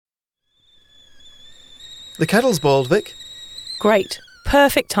The kettle's boiled, Vic. Great.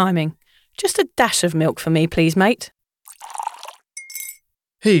 Perfect timing. Just a dash of milk for me, please, mate.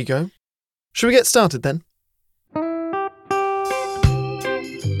 Here you go. Shall we get started then?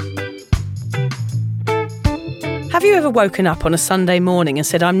 Have you ever woken up on a Sunday morning and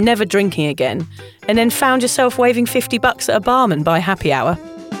said, I'm never drinking again, and then found yourself waving $50 at a barman by happy hour?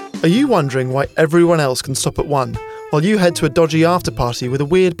 Are you wondering why everyone else can stop at 1 while you head to a dodgy after-party with a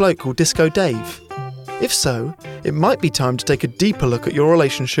weird bloke called Disco Dave? If so, it might be time to take a deeper look at your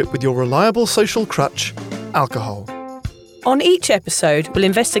relationship with your reliable social crutch, alcohol. On each episode, we'll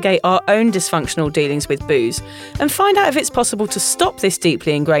investigate our own dysfunctional dealings with booze and find out if it's possible to stop this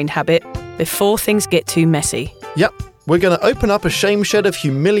deeply ingrained habit before things get too messy. Yep, we're going to open up a shame shed of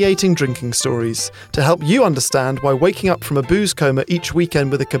humiliating drinking stories to help you understand why waking up from a booze coma each weekend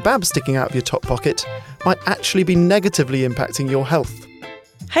with a kebab sticking out of your top pocket might actually be negatively impacting your health.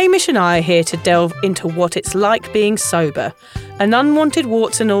 Hamish and I are here to delve into what it's like being sober, an unwanted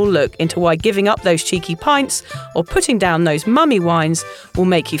warts and all look into why giving up those cheeky pints or putting down those mummy wines will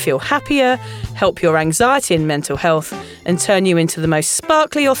make you feel happier, help your anxiety and mental health, and turn you into the most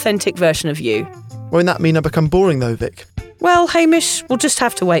sparkly, authentic version of you. Won't that mean I become boring though, Vic? Well, Hamish, we'll just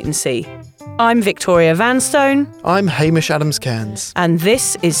have to wait and see. I'm Victoria Vanstone. I'm Hamish Adams-Cairns. And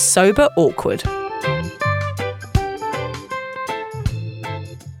this is Sober Awkward.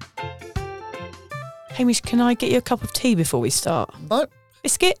 Hamish, can I get you a cup of tea before we start? No.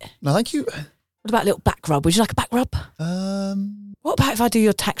 Biscuit? No, thank you. What about a little back rub? Would you like a back rub? What about if I do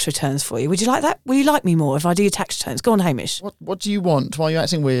your tax returns for you? Would you like that? Will you like me more if I do your tax returns? Go on, Hamish. What do you want? Why are you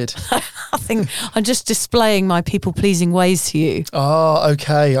acting weird? Nothing. I'm just displaying my people-pleasing ways to you. Ah,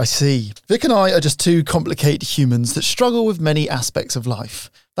 okay, I see. Vic and I are just two complicated humans that struggle with many aspects of life.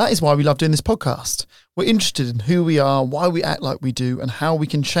 That is why we love doing this podcast. We're interested in who we are, why we act like we do, and how we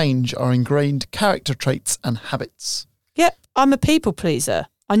can change our ingrained character traits and habits. Yep, I'm a people pleaser.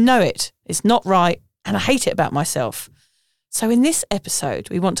 I know it. It's not right, and I hate it about myself. So in this episode,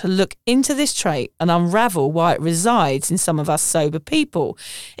 we want to look into this trait and unravel why it resides in some of us sober people.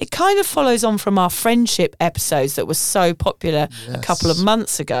 It kind of follows on from our friendship episodes that were so popular a couple of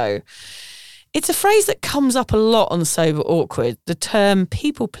months ago. It's a phrase that comes up a lot on Sober Awkward. The term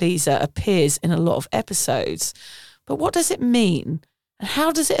people pleaser appears in a lot of episodes. But what does it mean? And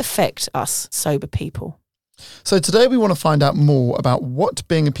how does it affect us sober people? So today we want to find out more about what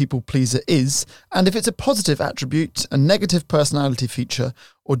being a people pleaser is and if it's a positive attribute, a negative personality feature,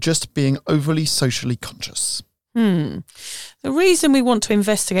 or just being overly socially conscious. The reason we want to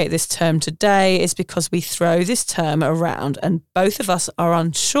investigate this term today is because we throw this term around and both of us are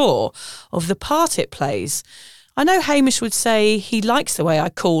unsure of the part it plays. I know Hamish would say he likes the way I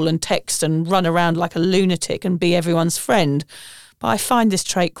call and text and run around like a lunatic and be everyone's friend, but I find this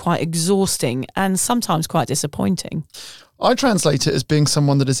trait quite exhausting and sometimes quite disappointing. I translate it as being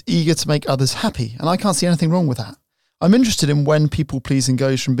someone that is eager to make others happy, and I can't see anything wrong with that. I'm interested in when people-pleasing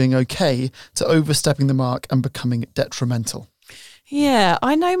goes from being okay to overstepping the mark and becoming detrimental. Yeah,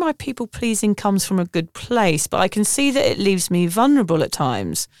 I know my people-pleasing comes from a good place, but I can see that it leaves me vulnerable at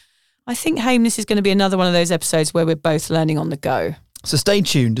times. I think, Hamish, is going to be another one of those episodes where we're both learning on the go. So stay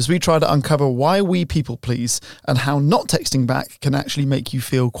tuned as we try to uncover why we people please and how not texting back can actually make you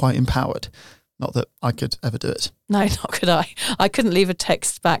feel quite empowered. Not that I could ever do it. No, not could I. I couldn't leave a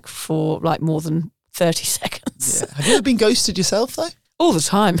text back for like more than 30 seconds. Yeah. Have you ever been ghosted yourself though? All the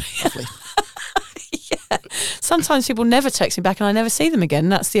time. Lovely. Yeah. Sometimes people never text me back and I never see them again.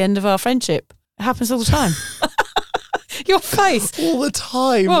 That's the end of our friendship. It happens all the time. Your face. All the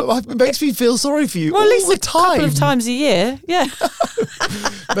time. Well, it makes me feel sorry for you. Well, all at least the a time. couple of times a year. Yeah.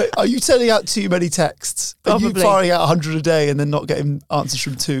 But are you sending out too many texts? Probably. Are you firing out 100 a day and then not getting answers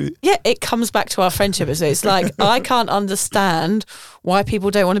from 2? Yeah, it comes back to our friendship. It's like, I can't understand why people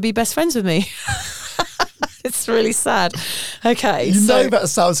don't want to be best friends with me. It's really sad. Okay. You know that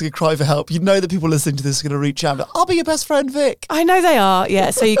sounds like a cry for help. You know that people listening to this are going to reach out and I'll be your best friend, Vic. I know they are,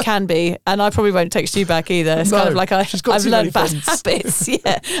 yeah, so you can be. And I probably won't text you back either. It's kind of like I've learned bad habits.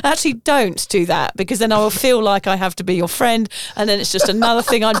 Yeah. Actually, don't do that because then I will feel like I have to be your friend and then it's just another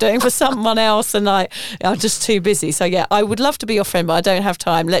thing I'm doing for someone else and I'm just too busy. So yeah, I would love to be your friend, but I don't have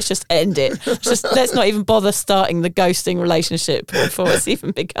time. Let's just end it. Let's not even bother starting the ghosting relationship before it's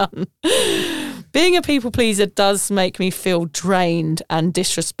even begun. Being a people pleaser does make me feel drained and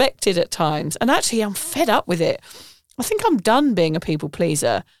disrespected at times. And actually, I'm fed up with it. I think I'm done being a people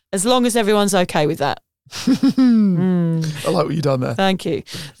pleaser, as long as everyone's okay with that. I like what you've done there. Thank you.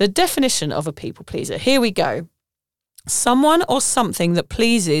 The definition of a people pleaser. Here we go. Someone or something that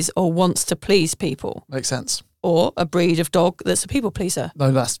pleases or wants to please people. Makes sense. or a breed of dog that's a people pleaser.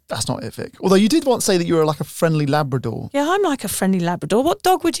 No, that's not it, Vic. Although you did once say that you were like a friendly Labrador. Yeah, I'm like a friendly Labrador. What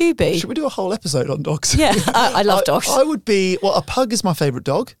dog would you be? Should we do a whole episode on dogs? Yeah, I love dogs. I would be, a pug is my favourite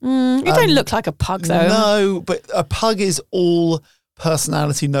dog. You don't look like a pug, though. No, but a pug is all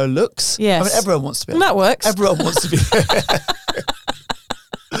personality, no looks. Yes. I mean, everyone wants to be. That works. Everyone wants to be.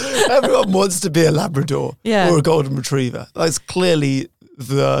 Everyone wants to be a Labrador or a Golden Retriever. That's clearly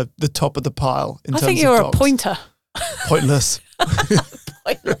the top of the pile in terms of dogs. I think you're a pointer. Pointless.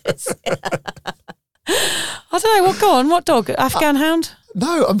 Pointless. I don't know. Go on. What dog? Afghan hound?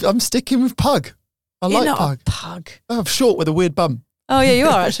 No, I'm sticking with pug. You're like not pug. A pug. I'm short with a weird bum. Oh, yeah, you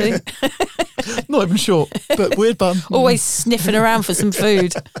are actually. Not even short, but weird bum. Always sniffing around for some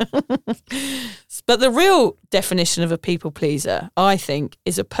food. But the real definition of a people pleaser, I think,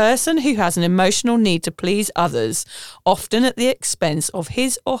 is a person who has an emotional need to please others, often at the expense of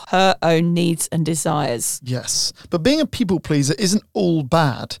his or her own needs and desires. Yes, but being a people pleaser isn't all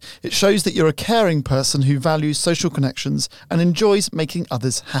bad. It shows that you're a caring person who values social connections and enjoys making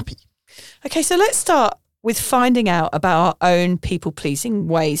others happy. Okay, so let's start with finding out about our own people-pleasing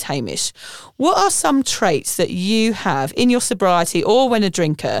ways, Hamish. What are some traits that you have in your sobriety or when a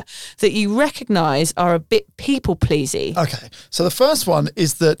drinker that you recognise are a bit people-pleasing? Okay, so the first one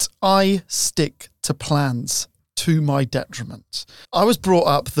is that I stick to plans to my detriment. I was brought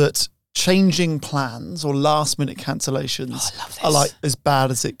up that changing plans or last-minute cancellations are like as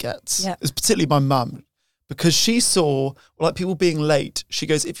bad as it gets. Yep. It's particularly my mum, because she saw like people being late. She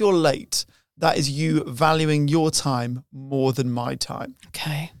goes, if you're late, that is you valuing your time more than my time.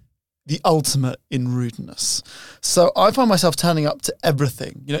 Okay. The ultimate in rudeness. So I find myself turning up to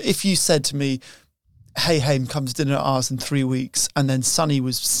everything. You know, if you said to me, hey, Haim, come to dinner at ours in 3 weeks, and then Sonny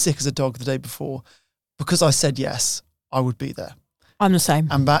was sick as a dog the day before, because I said yes, I would be there. I'm the same.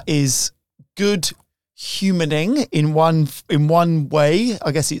 And that is good humaning in one way.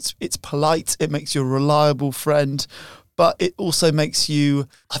 I guess it's polite. It makes you a reliable friend. But it also makes you,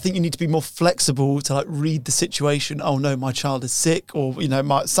 I think you need to be more flexible to like read the situation. Oh no, my child is sick, or, you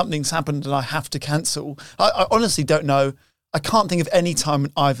know, something's happened and I have to cancel. I honestly don't know. I can't think of any time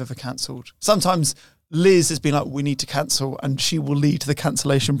when I've ever cancelled. Sometimes Liz has been like, we need to cancel, and she will lead the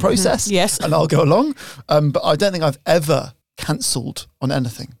cancellation process. Yes. And I'll go along. But I don't think I've ever cancelled on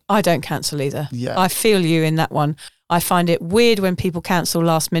anything. I don't cancel either. Yeah. I feel you in that one. I find it weird when people cancel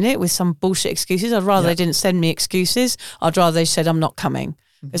last minute with some bullshit excuses. I'd rather they didn't send me excuses. I'd rather they said, I'm not coming.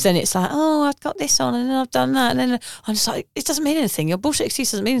 Because then it's like, oh, I've got this on and then I've done that. And then I'm just like, it doesn't mean anything. Your bullshit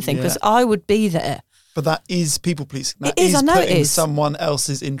excuse doesn't mean anything because I would be there. But that is people pleasing. That it is, I know putting it is. someone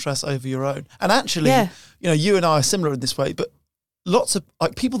else's interest over your own. And actually, you know, you and I are similar in this way, but lots of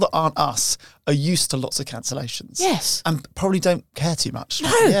like people that aren't us are used to lots of cancellations. Yes. And probably don't care too much. No.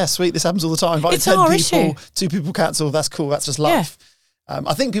 Yeah, sweet. This happens all the time. Like It's 10 our people, issue. 2 people cancel. That's cool. That's just life.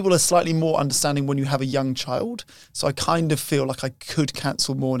 I think people are slightly more understanding when you have a young child. So I kind of feel like I could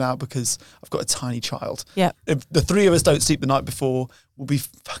cancel more now because I've got a tiny child. Yeah. If the 3 of us don't sleep the night before, we'll be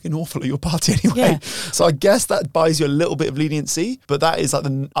fucking awful at your party anyway. Yeah. So I guess that buys you a little bit of leniency, but that is like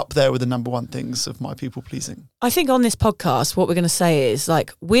up there with the number one things of my people pleasing. I think on this podcast, what we're going to say is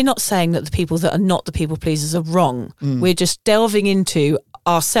like, we're not saying that the people that are not the people pleasers are wrong. We're just delving into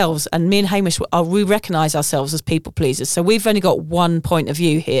ourselves, and me and Hamish, we recognise ourselves as people pleasers. So we've only got one point of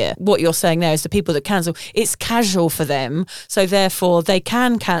view here. What you're saying there is the people that cancel, it's casual for them, so therefore they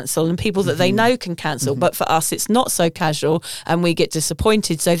can cancel, and people that they know can cancel. But for us, it's not so casual, and we get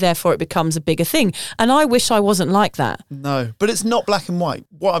disappointed. So therefore, it becomes a bigger thing. And I wish I wasn't like that. No, but it's not black and white.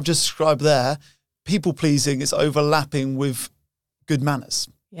 What I've just described there, people pleasing, is overlapping with good manners.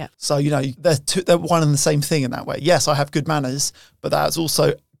 Yeah. So, you know, they're one and the same thing in that way. Yes, I have good manners, but that's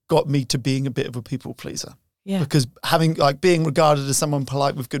also got me to being a bit of a people pleaser. Yeah. Because being regarded as someone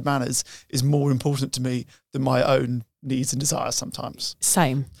polite with good manners is more important to me than my own needs and desires sometimes.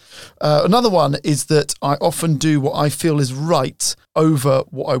 Same. Another one is that I often do what I feel is right over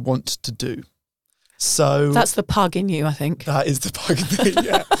what I want to do. So that's the pug in you, I think. That is the pug thing,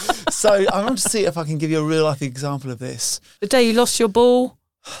 yeah. So I want to see if I can give you a real life example of this. The day you lost your ball.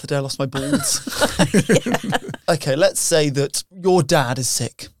 The day I lost my balls. Okay, let's say that your dad is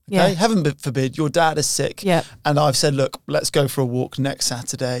sick. Okay, heaven forbid, your dad is sick. Yeah. And I've said, look, let's go for a walk next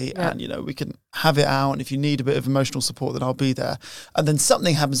Saturday, and you know we can have it out. And if you need a bit of emotional support, then I'll be there. And then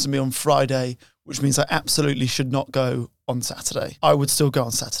something happens to me on Friday, which means I absolutely should not go on Saturday. I would still go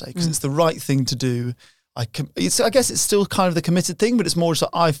on Saturday because it's the right thing to do. I guess it's still kind of the committed thing, but it's more just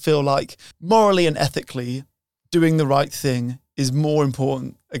that I feel like morally and ethically doing the right thing is more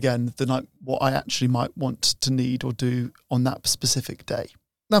important, again, than like what I actually might want to need or do on that specific day.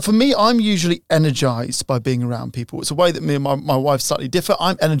 Now, for me, I'm usually energized by being around people. It's a way that me and my wife slightly differ.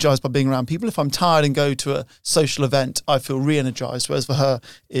 I'm energized by being around people. If I'm tired and go to a social event, I feel re-energized, whereas for her,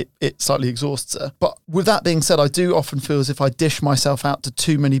 it slightly exhausts her. But with that being said, I do often feel as if I dish myself out to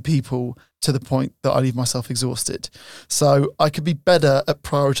too many people to the point that I leave myself exhausted. So I could be better at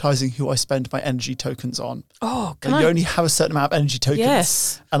prioritizing who I spend my energy tokens on. Oh, you only have a certain amount of energy tokens.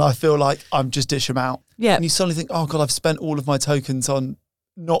 Yes. And I feel like I'm just dish them out. Yeah. And you suddenly think, oh God, I've spent all of my tokens on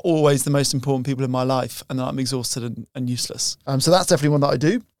not always the most important people in my life, and then I'm exhausted and useless. So that's definitely one that I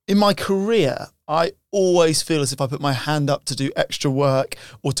do. In my career, I always feel as if I put my hand up to do extra work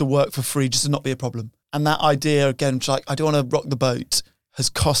or to work for free just to not be a problem. And that idea, again, which like, I don't want to rock the boat, has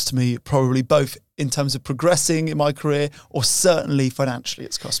cost me probably both in terms of progressing in my career or certainly financially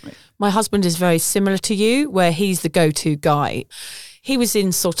it's cost me. My husband is very similar to you, where he's the go-to guy. He was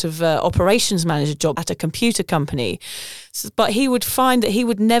in sort of operations manager job at a computer company, but he would find that he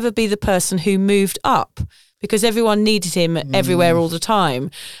would never be the person who moved up because everyone needed him everywhere all the time.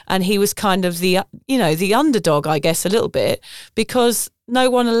 And he was kind of the underdog, I guess, a little bit, because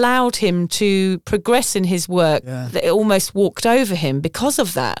no one allowed him to progress in his work. Yeah. That it almost walked over him because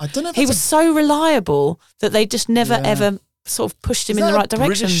of that. I don't know if he was so reliable that they just never, ever sort of pushed him in the right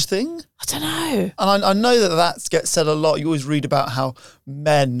direction. British thing? I don't know. And I know that gets said a lot. You always read about how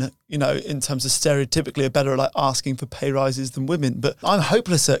men, in terms of stereotypically, are better at like asking for pay rises than women. But I'm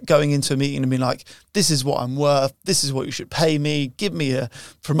hopeless at going into a meeting and being like, this is what I'm worth. This is what you should pay me. Give me a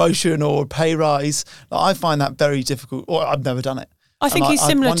promotion or a pay rise. I find that very difficult. Or I've never done it. I think he's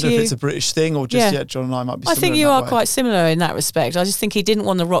similar to you. I wonder if it's a British thing or just, John and I might be similar. I think you are quite similar in that respect. I just think he didn't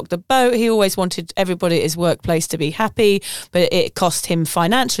want to rock the boat. He always wanted everybody at his workplace to be happy, but it cost him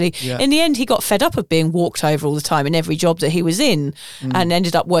financially. Yeah. In the end, he got fed up of being walked over all the time in every job that he was in and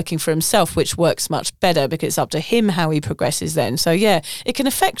ended up working for himself, which works much better because it's up to him how he progresses then. So, it can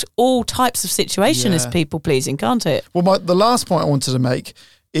affect all types of situation as people pleasing, can't it? Well, the last point I wanted to make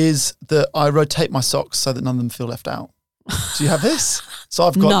is that I rotate my socks so that none of them feel left out. Do you have this? So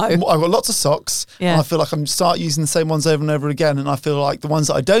I've got lots of socks and I feel like I'm start using the same ones over and over again, and I feel like the ones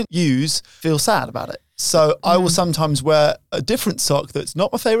that I don't use feel sad about it. So I will sometimes wear a different sock that's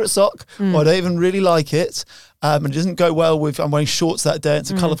not my favourite sock or I don't even really like it and it doesn't go well with, I'm wearing shorts that day, it's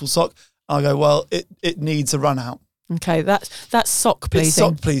a colourful sock. I go, well, it needs a run out. Okay, that's sock pleasing. It's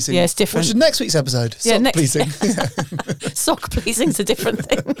sock pleasing. Yeah, it's different. Which is next week's episode. Sock pleasing. Sock pleasing's a different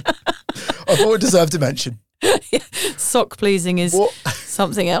thing. I thought it deserved a mention. Sock pleasing is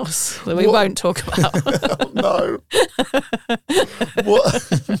something else that we won't talk about. Oh, no.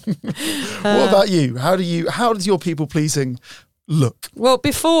 What about you? How does your people pleasing look? Well,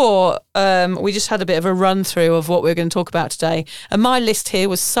 before we just had a bit of a run through of what we're going to talk about today, and my list here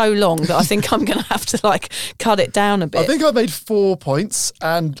was so long that I think I'm going to have to cut it down a bit. I think I made 4 points,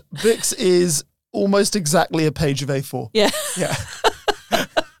 and Vix is almost exactly a page of A4. Yeah.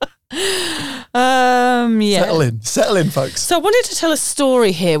 Settle in, folks. So I wanted to tell a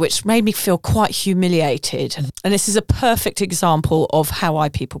story here which made me feel quite humiliated, and this is a perfect example of how I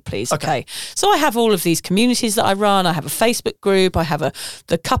people please. Okay. So I have all of these communities that I run. I have a Facebook group. I have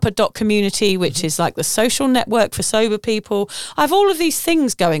the Cuppa Dot community, which is like the social network for sober people. I have all of these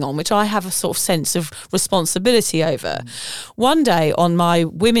things going on which I have a sort of sense of responsibility over. One day on my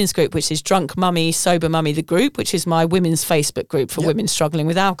women's group, which is Drunk Mummy, Sober Mummy, the group, which is my women's Facebook group for women struggling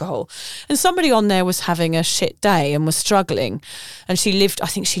with alcohol, and somebody on there was having a shit day and was struggling, and I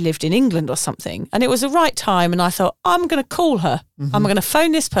think she lived in England or something, and it was the right time, and I thought, I'm going to call her. I'm going to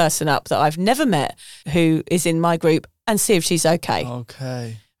phone this person up that I've never met who is in my group and see if she's okay.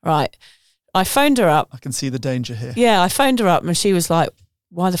 Okay. Right. I phoned her up. I can see the danger here. Yeah, I phoned her up and she was like,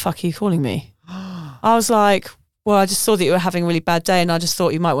 why the fuck are you calling me? I was like, well, I just saw that you were having a really bad day and I just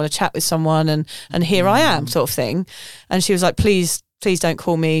thought you might want to chat with someone, and here I am, sort of thing. And she was like, please don't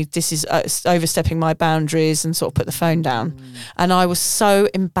call me. This is overstepping my boundaries, and sort of put the phone down. And I was so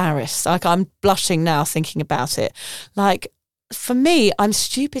embarrassed. I'm blushing now thinking about it. For me, I'm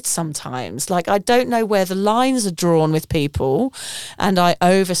stupid sometimes. I don't know where the lines are drawn with people, and I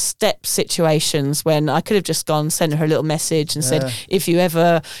overstep situations when I could have just sent her a little message and said, if you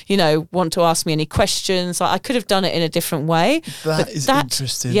ever, want to ask me any questions, I could have done it in a different way. That is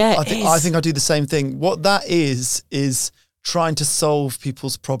interesting. Yeah, I think I do the same thing. What that is trying to solve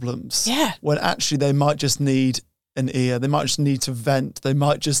people's problems. Yeah. When actually they might just need an ear. They might just need to vent. They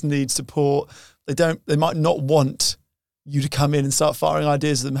might just need support. They might not want you to come in and start firing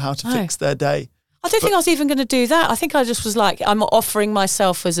ideas at them how to fix their day. I don't think I was even going to do that. I think I just was I'm offering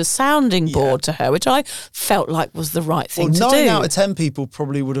myself as a sounding board to her, which I felt like was the right thing to do. 9 out of 10 people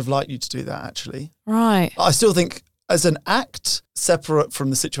probably would have liked you to do that, actually. Right. I still think as an act, separate from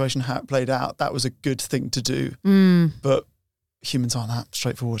the situation, how it played out, that was a good thing to do. But humans aren't that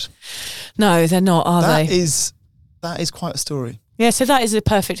straightforward. No, they're not, are they? That is quite a story. Yeah, so that is a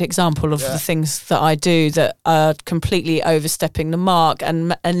perfect example of the things that I do that are completely overstepping the mark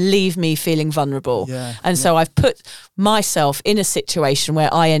and leave me feeling vulnerable. So I've put myself in a situation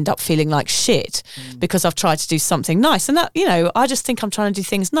where I end up feeling like shit because I've tried to do something nice. And that, I just think I'm trying to do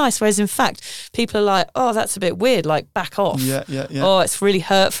things nice. Whereas in fact, people are like, oh, that's a bit weird, like back off. Oh, it's really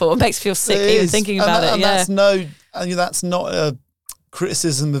hurtful. It makes me feel sick even thinking about it. And that's not a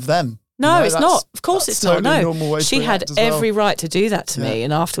criticism of them. No, it's not. Of course it's not. No. She had every right to do that to me.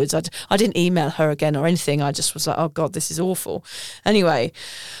 And afterwards, I didn't email her again or anything. I just was like, oh, God, this is awful. Anyway,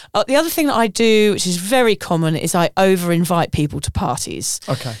 the other thing that I do, which is very common, is I over-invite people to parties.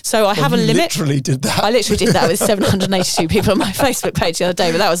 Okay. So I have a limit. Literally did that. I literally did that with 782 people on my Facebook page the other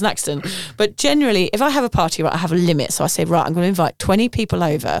day, but that was an accident. But generally, if I have a party, I have a limit. So I say, right, I'm going to invite 20 people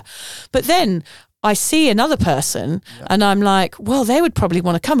over. But then I see another person and I'm like, well, they would probably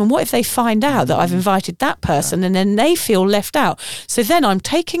want to come. And what if they find out that I've invited that person and then they feel left out? So then I'm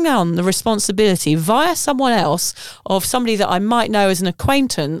taking on the responsibility via someone else of somebody that I might know as an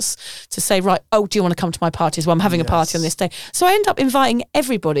acquaintance to say, right, oh, do you want to come to my party as well? I'm having a party on this day. So I end up inviting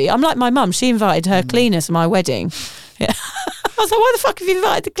everybody. I'm like my mum. She invited her cleaner to my wedding. Yeah. I was like, why the fuck have you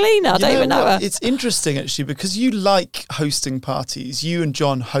invited the cleaner? I don't even know her. It's interesting, actually, because you like hosting parties. You and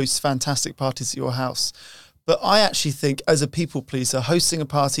John host fantastic parties at your house. But I actually think, as a people pleaser, hosting a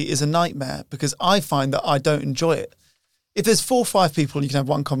party is a nightmare because I find that I don't enjoy it. If there's 4 or 5 people, you can have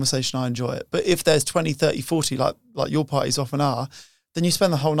one conversation, I enjoy it. But if there's 20, 30, 40, like your parties often are, then you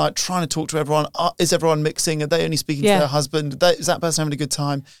spend the whole night trying to talk to everyone. Is everyone mixing? Are they only speaking to their husband? Is that person having a good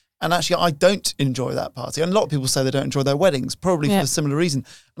time? And actually, I don't enjoy that party. And a lot of people say they don't enjoy their weddings, probably for a similar reason.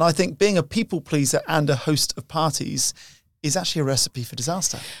 And I think being a people pleaser and a host of parties is actually a recipe for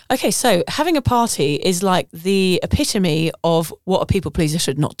disaster. Okay, so having a party is like the epitome of what a people pleaser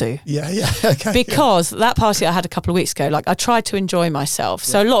should not do. Okay. Because that party I had a couple of weeks ago, like I tried to enjoy myself.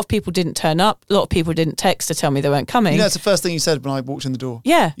 So a lot of people didn't turn up. A lot of people didn't text to tell me they weren't coming. That's the first thing you said when I walked in the door.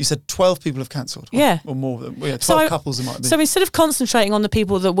 Yeah. You said 12 people have cancelled. Or more. 12 couples it might be. So instead of concentrating on the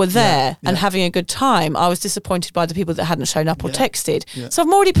people that were there and having a good time, I was disappointed by the people that hadn't shown up or texted. So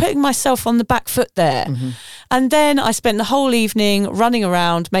I'm already putting myself on the back foot there. And then I spent the whole evening running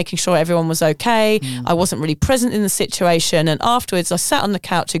around, making sure everyone was okay. I wasn't really present in the situation. And afterwards, I sat on the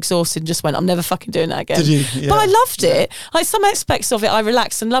couch exhausted and just went, I'm never fucking doing that again. Did you? But I loved it. Like some aspects of it, I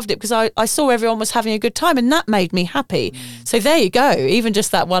relaxed and loved it because I saw everyone was having a good time and that made me happy. So there you go. Even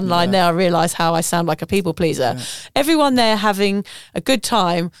just that one line there, I realised how I sound like a people pleaser. Everyone there having a good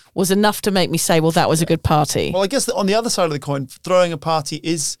time was enough to make me say, well, that was a good party. Well, I guess that on the other side of the coin, throwing a party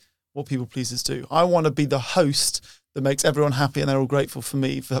is what people pleasers do. I want to be the host that makes everyone happy and they're all grateful for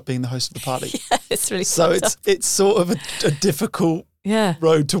me for being the host of the party. It's really so it's sort of a difficult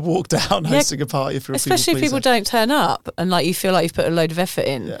road to walk down hosting a party if you're especially a people if people don't turn up and like you feel like you've put a load of effort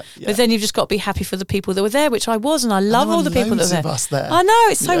in. But then you've just got to be happy for the people that were there, which I was, and I love all the people that were there. Us there. I know,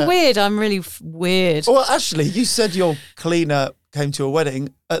 it's so weird. I'm really weird. Well, actually, you said your cleaner came to a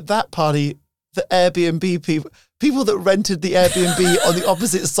wedding. At that party, the Airbnb people that rented the Airbnb on the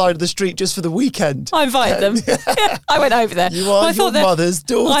opposite side of the street just for the weekend. I invited them. I went over there. You are your mother's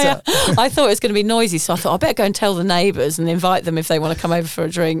daughter. I thought it was going to be noisy, so I thought I better go and tell the neighbours and invite them if they want to come over for a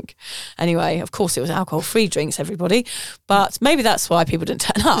drink. Anyway, of course it was alcohol-free drinks, everybody. But maybe that's why people didn't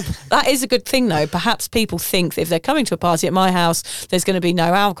turn up. That is a good thing, though. Perhaps people think that if they're coming to a party at my house, there's going to be no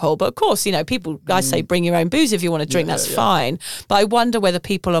alcohol. But of course, people, I say bring your own booze if you want to drink, that's fine. But I wonder whether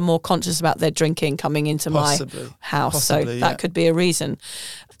people are more conscious about their drinking coming into my house. Possibly, so that could be a reason.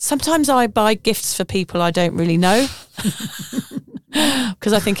 Sometimes I buy gifts for people I don't really know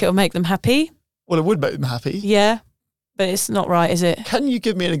because I think it'll make them happy. Well, it would make them happy. Yeah, but it's not right, is it? Can you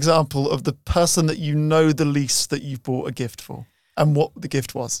give me an example of the person that you know the least that you've bought a gift for and what the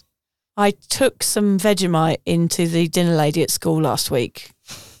gift was? I took some Vegemite into the dinner lady at school last week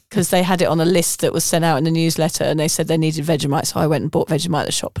because they had it on a list that was sent out in the newsletter and they said they needed Vegemite, so I went and bought Vegemite at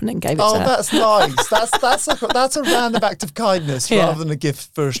the shop and then gave it to her. Oh, that's nice. That's a random act of kindness rather than a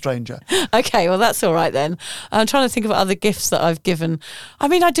gift for a stranger. Okay, well, that's all right then. I'm trying to think of other gifts that I've given. I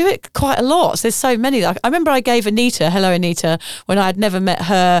mean, I do it quite a lot. There's so many. I remember I gave Anita, hello Anita, when I had never met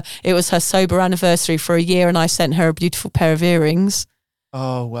her. It was her sober anniversary for a year and I sent her a beautiful pair of earrings.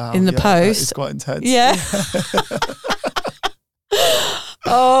 Oh, wow. In the post. It's quite intense. Yeah.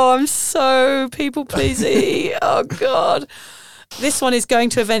 Oh, I'm so people pleasy. Oh, God. This one is going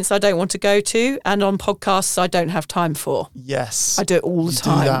to events I don't want to go to and on podcasts I don't have time for. Yes. I do it all the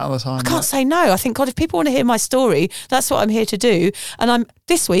time. You do that all the time. I can't say no. I think, God, if people want to hear my story, that's what I'm here to do. And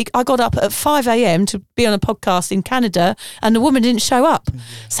this week I got up at 5 a.m. to be on a podcast in Canada and the woman didn't show up. Yeah.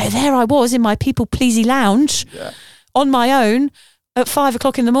 So there I was in my people-pleasy lounge on my own at 5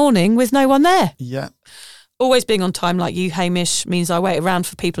 o'clock in the morning with no one there. Yeah. Always being on time like you, Hamish, means I wait around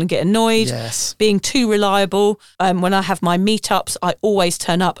for people and get annoyed. Yes. Being too reliable. When I have my meetups, I always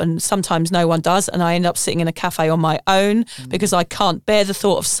turn up and sometimes no one does. And I end up sitting in a cafe on my own because I can't bear the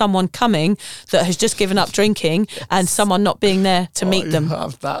thought of someone coming that has just given up drinking and someone not being there to meet them. I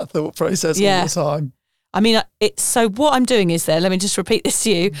have that thought process all the time. I mean, so what I'm doing is let me just repeat this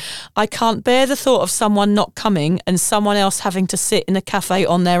to you. I can't bear the thought of someone not coming and someone else having to sit in a cafe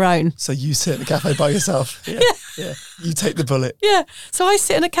on their own. So you sit in a cafe by yourself. Yeah. You take the bullet. Yeah. So I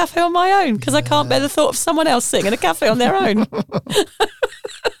sit in a cafe on my own because I can't bear the thought of someone else sitting in a cafe on their own.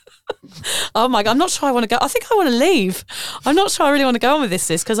 Oh my God, I'm not sure I want to go. I think I want to leave. I'm not sure I really want to go on with this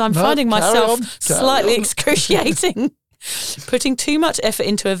because I'm finding myself slightly excruciating. Putting too much effort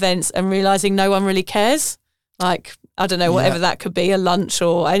into events and realising no one really cares. Like, I don't know, whatever that could be, a lunch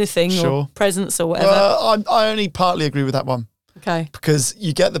or anything or presents or whatever. I only partly agree with that one. Okay. Because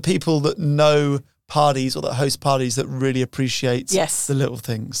you get the people that know parties or that host parties that really appreciate the little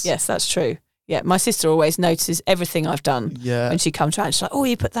things. Yes, that's true. Yeah, my sister always notices everything I've done. Yeah. When she comes around, she's like, oh,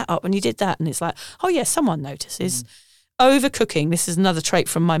 you put that up and you did that. And it's like, oh, yeah, someone notices. Overcooking. This is another trait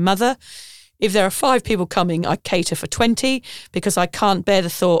from my mother. If there are 5 people coming, I cater for 20 because I can't bear the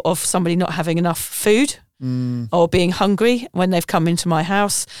thought of somebody not having enough food or being hungry when they've come into my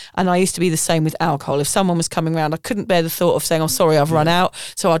house. And I used to be the same with alcohol. If someone was coming around, I couldn't bear the thought of saying, oh, sorry, I've run out.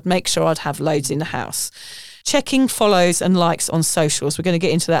 So I'd make sure I'd have loads in the house. Checking follows and likes on socials. We're going to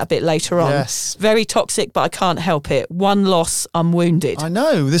get into that a bit later on. Yes. Very toxic, but I can't help it. One loss, I'm wounded. I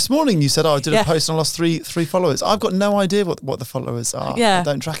know. This morning you said, I did a post and I lost three followers. I've got no idea what the followers are. Yeah. I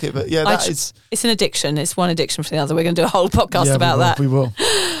don't track it, but it's an addiction. It's one addiction for the other. We're going to do a whole podcast about that. We will.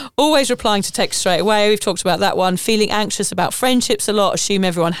 Always replying to text straight away. We've talked about that one. Feeling anxious about friendships a lot. Assume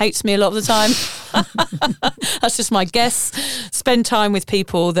everyone hates me a lot of the time. That's just my guess. Spend time with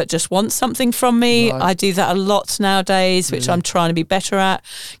people that just want something from me. Right. I do that a lot nowadays, which I'm trying to be better at.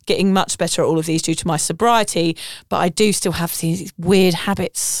 Getting much better at all of these due to my sobriety. But I do still have these weird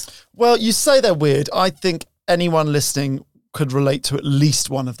habits. Well, you say they're weird. I think anyone listening could relate to at least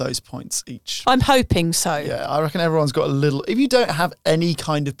one of those points each. I'm hoping so. Yeah, I reckon everyone's got a little... If you don't have any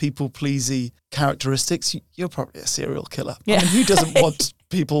kind of people-pleasy characteristics, you're probably a serial killer. Yeah. I mean, who doesn't want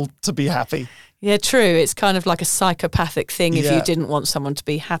people to be happy? Yeah, true. It's kind of like a psychopathic thing if you didn't want someone to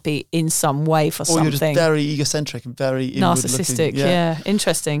be happy in some way for something. Or you're just very egocentric and very narcissistic. Yeah,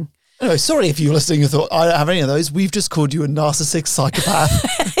 interesting. Anyway, sorry if you were listening and thought, I don't have any of those. We've just called you a narcissistic psychopath.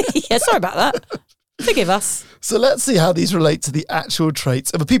 Yeah, sorry about that. Forgive us. So let's see how these relate to the actual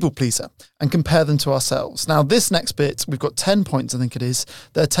traits of a people pleaser and compare them to ourselves. Now, this next bit, we've got 10 points, I think it is.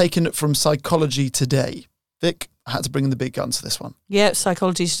 They're taken from Psychology Today. Vic, I had to bring in the big guns for this one. Yeah,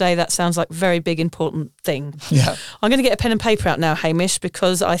 Psychology Today, that sounds like a very big, important thing. Yeah. I'm going to get a pen and paper out now, Hamish,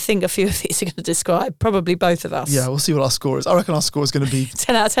 because I think a few of these are going to describe probably both of us. Yeah, we'll see what our score is. I reckon our score is going to be...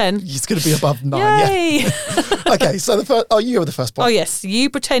 10 out of 10. It's going to be above 9. Yay! Yeah. Okay, so the first... Oh, you go with the first point. Oh, yes. You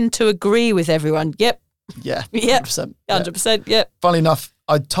pretend to agree with everyone. Yep. Yeah, 100%. 100%, yep. Funnily enough,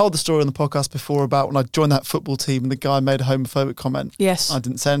 I told the story on the podcast before about when I joined that football team and the guy made a homophobic comment. Yes. I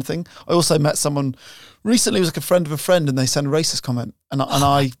didn't say anything. I also met someone recently who was like a friend of a friend and they sent a racist comment. And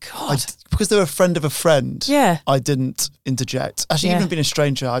I because they were a friend of a friend, I didn't interject. Actually, even being a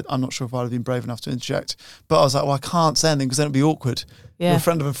stranger, I'm not sure if I'd have been brave enough to interject. But I was like, well, I can't say anything because then it'd be awkward. Yeah. You're a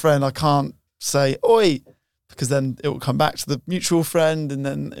friend of a friend, I can't say, oi, because then it will come back to the mutual friend and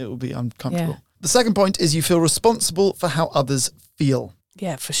then it will be uncomfortable. Yeah. The second point is you feel responsible for how others feel.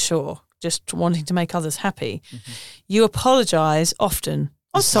 Yeah, for sure. Just wanting to make others happy. Mm-hmm. You apologise often.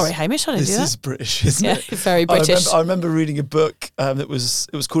 I'm sorry, Hamish, I didn't do that. This is British, isn't it? Yeah, very British. I remember reading a book that was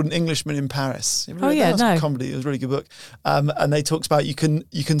called An Englishman in Paris. Comedy. It was a really good book. And they talked about you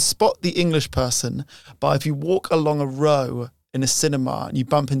can spot the English person by if you walk along a row in a cinema and you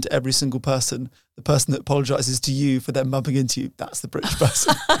bump into every single person, the person that apologises to you for them bumping into you, that's the British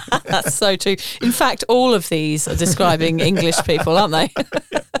person. That's so true. In fact, all of these are describing English people, aren't they?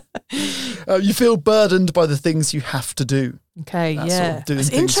 You feel burdened by the things you have to do. Okay, yeah. It's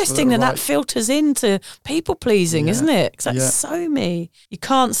interesting that filters into people pleasing, isn't it? Because that's so me. You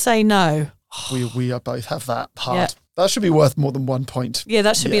can't say no. We both have that hard. That should be worth more than 1 point. Yeah,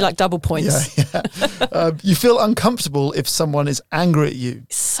 that should be like double points. Yeah. You feel uncomfortable if someone is angry at you.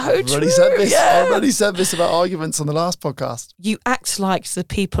 So I've true. I already said this about arguments on the last podcast. You act like the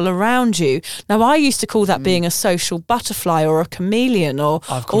people around you. Now, I used to call that being a social butterfly or a chameleon or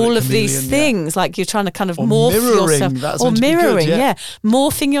all of these things. Like you're trying to kind of morph yourself. Or mirroring,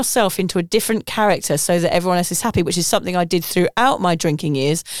 morphing yourself into a different character so that everyone else is happy, which is something I did throughout my drinking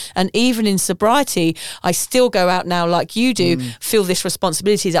years. And even in sobriety, I still go out now like you do, feel this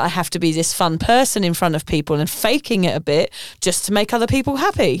responsibility that I have to be this fun person in front of people and faking it a bit just to make other people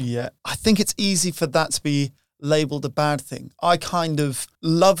happy. Yeah, I think it's easy for that to be labelled a bad thing. I kind of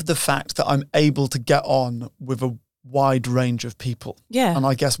love the fact that I'm able to get on with a wide range of people. Yeah. And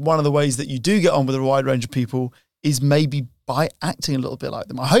I guess one of the ways that you do get on with a wide range of people is maybe by acting a little bit like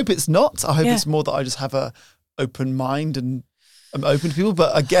them. I hope it's not. I hope it's more that I just have a open mind and I'm open to people.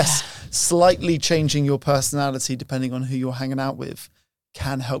 But I guess slightly changing your personality depending on who you're hanging out with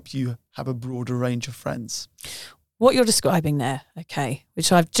can help you have a broader range of friends. What you're describing there, okay,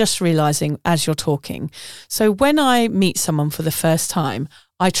 which I'm just realising as you're talking. So when I meet someone for the first time,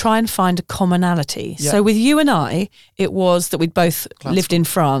 I try and find a commonality. Yeah. So with you and I, it was that we'd both lived in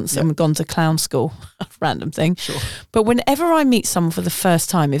France and we'd gone to clown school, random thing. Sure. But whenever I meet someone for the first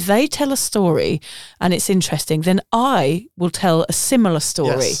time, if they tell a story and it's interesting, then I will tell a similar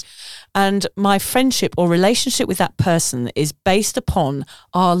story. Yes. And my friendship or relationship with that person is based upon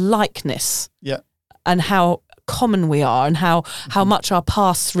our likeness. Yeah. And how common we are and how much our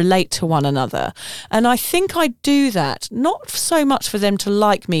pasts relate to one another. And I think I do that, not so much for them to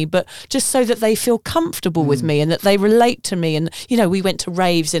like me, but just so that they feel comfortable with me and that they relate to me. And, you know, we went to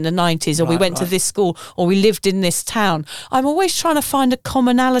raves in the 90s or we went to this school or we lived in this town. I'm always trying to find a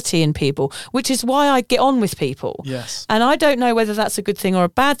commonality in people, which is why I get on with people. Yes. And I don't know whether that's a good thing or a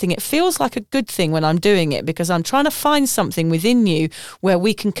bad thing. It feels like a good thing when I'm doing it because I'm trying to find something within you where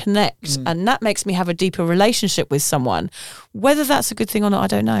we can connect. And that makes me have a deeper relationship with someone. Whether that's a good thing or not, I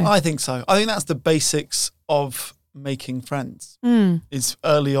don't know. I think so. I think that's the basics of making friends. Is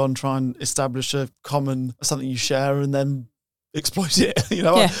early on try and establish a common something you share and then exploit it. You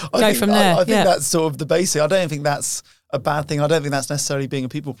know, I think from there. I think that's sort of the basic. I don't think that's a bad thing. I don't think that's necessarily being a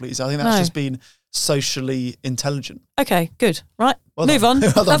people pleaser. I think that's just being socially intelligent. Okay, good. Right, well move done.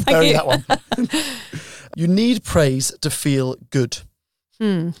 on. Well done. Thank you. That one. You need praise to feel good.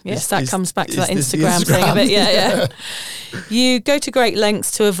 Yes, that comes back to that Instagram thing a bit. Yeah. You go to great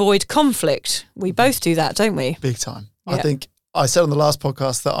lengths to avoid conflict. We both do that, don't we? Big time. Yeah. I think I said on the last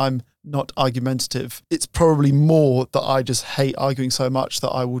podcast that I'm not argumentative. It's probably more that I just hate arguing so much that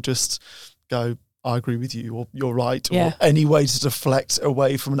I will just go, I agree with you, or you're right, or any way to deflect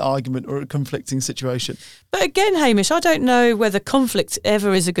away from an argument or a conflicting situation. But again, Hamish, I don't know whether conflict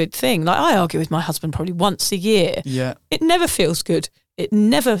ever is a good thing. Like I argue with my husband probably once a year. Yeah. It never feels good. It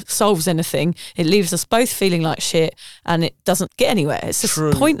never solves anything. It leaves us both feeling like shit and it doesn't get anywhere. It's just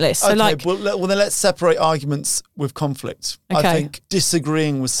pointless. So well, then let's separate arguments with conflict. Okay. I think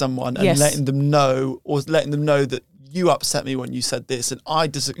disagreeing with someone and letting them know that you upset me when you said this and I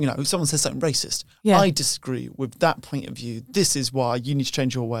disagree. You know, someone says something racist. Yeah. I disagree with that point of view. This is why you need to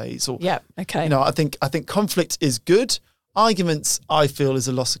change your ways. Or okay. You know, I think conflict is good. Arguments, I feel, is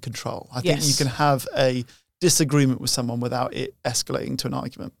a loss of control. I think you can have a disagreement with someone without it escalating to an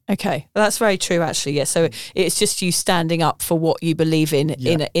argument. Okay, well, that's very true actually. Yeah, so it's just you standing up for what you believe in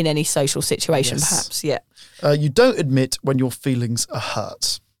any social situation, perhaps. Yeah. You don't admit when your feelings are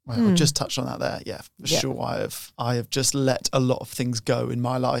hurt. Well, I've just touched on that there. Yeah, for sure. I have just let a lot of things go in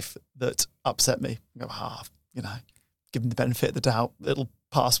my life that upset me. I go, give them the benefit of the doubt. It'll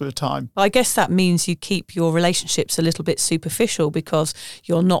pass with time. I guess that means you keep your relationships a little bit superficial because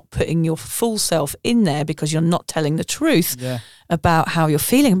you're not putting your full self in there because you're not telling the truth about how you're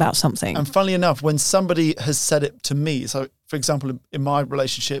feeling about something. And funnily enough, when somebody has said it to me, so for example, in my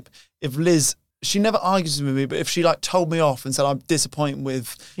relationship, if Liz, she never argues with me, but if she told me off and said I'm disappointed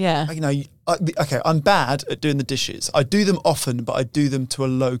with, I'm bad at doing the dishes. I do them often, but I do them to a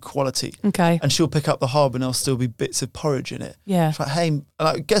low quality. Okay. And she'll pick up the hob and there'll still be bits of porridge in it. Yeah. She's like, hey, and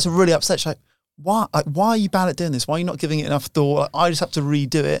I gets really upset. She's like, why are you bad at doing this? Why are you not giving it enough thought? I just have to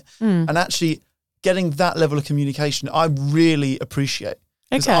redo it. And actually getting that level of communication, I really appreciate.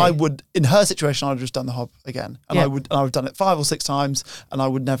 Because I would, in her situation, I'd have just done the hob again. And I would have done it 5 or 6 times and I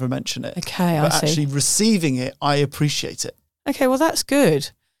would never mention it. Okay, but I see. Actually receiving it, I appreciate it. Okay, well, that's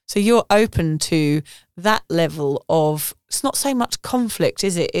good. So you're open to that level of, it's not so much conflict,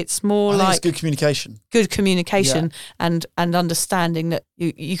 is it? It's more it's good communication. Good communication and understanding that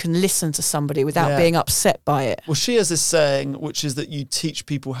you can listen to somebody without being upset by it. Well, she has this saying, which is that you teach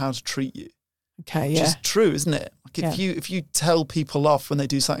people how to treat you. Okay, Which is true, isn't it? Like if you tell people off when they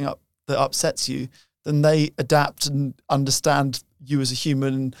do something that upsets you, then they adapt and understand you as a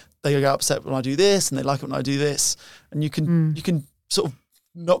human. They get upset when I do this, and they like it when I do this, and you can sort of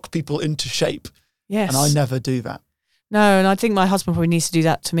knock people into shape. Yes, and I never do that. No, and I think my husband probably needs to do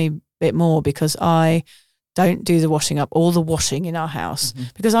that to me a bit more, because I don't do the washing up, all the washing in our house,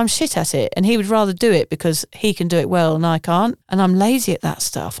 because I'm shit at it, and he would rather do it because he can do it well and I can't, and I'm lazy at that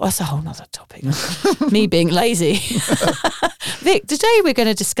stuff. That's a whole nother topic. Me being lazy. Vic, today we're going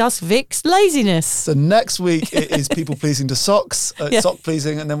to discuss Vic's laziness. So next week it is people pleasing to socks, sock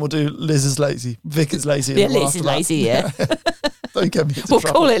pleasing, and then we'll do Liz is lazy. Vic is lazy. Yeah, Liz is lazy, yeah. Don't get me into We'll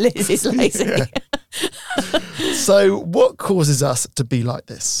trouble. call it Liz is lazy. So what causes us to be like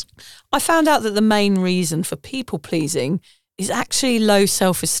this? I found out that the main reason for people pleasing is actually low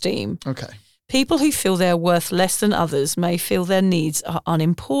self-esteem. Okay. People who feel they're worth less than others may feel their needs are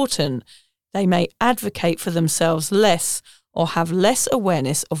unimportant. They may advocate for themselves less or have less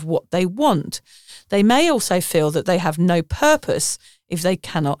awareness of what they want. They may also feel that they have no purpose if they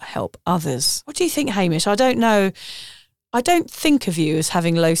cannot help others. What do you think, Hamish? I don't know. I don't think of you as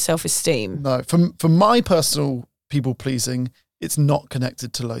having low self-esteem. No, for my personal people pleasing, it's not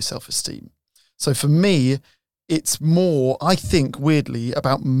connected to low self-esteem. So for me, it's more, I think, weirdly,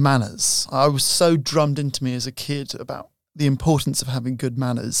 about manners. I was so drummed into me as a kid about the importance of having good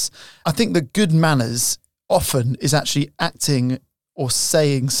manners. I think that good manners often is actually acting or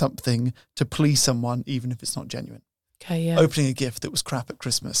saying something to please someone, even if it's not genuine. Okay, yeah. Opening a gift that was crap at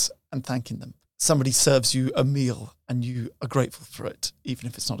Christmas and thanking them. Somebody serves you a meal and you are grateful for it, even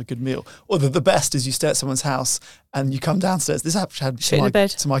if it's not a good meal. Or the best is you stay at someone's house and you come downstairs. This happened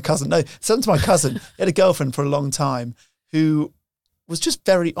to my cousin. No, it's happened to my cousin. He had a girlfriend for a long time who was just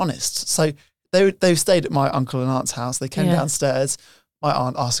very honest. So they stayed at my uncle and aunt's house. They came downstairs. My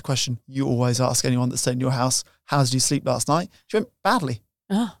aunt asked a question you always ask anyone that stayed in your house. How did you sleep last night? She went, badly.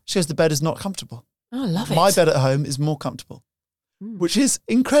 Oh. She goes, the bed is not comfortable. Oh, I love it. My bed at home is more comfortable. Which is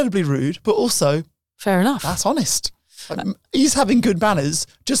incredibly rude, but also fair enough. That's honest. Like, he's having good manners,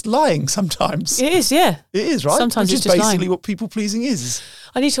 just lying sometimes. It is, yeah. It is, right? Sometimes Which it's is just basically lying. what people pleasing is.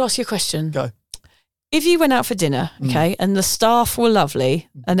 I need to ask you a question. Go. If you went out for dinner, okay, and the staff were lovely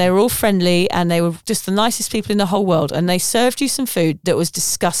and they were all friendly and they were just the nicest people in the whole world, and they served you some food that was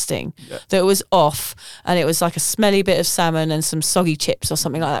disgusting, that was off, and it was like a smelly bit of salmon and some soggy chips or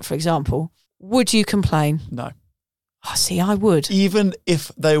something like that, for example, would you complain? No. Oh, see, I would. Even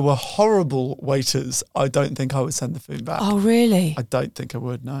if they were horrible waiters, I don't think I would send the food back. Oh, really? I don't think I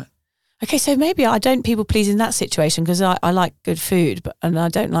would, no. Okay, so maybe I don't people please in that situation because I like good food, and I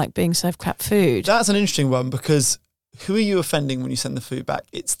don't like being served crap food. That's an interesting one, because who are you offending when you send the food back?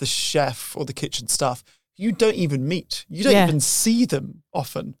 It's the chef or the kitchen staff. You don't even meet. You don't even see them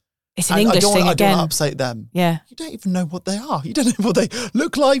often. It's an English thing again. I don't want to upset them. Yeah. You don't even know what they are. You don't know what they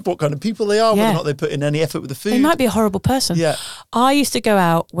look like, what kind of people they are, whether or not they put in any effort with the food. They might be a horrible person. Yeah. I used to go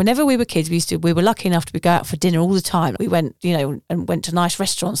out, whenever we were kids, we were lucky enough to go out for dinner all the time. We went, and went to nice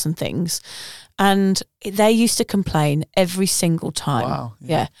restaurants and things. And they used to complain every single time. Wow.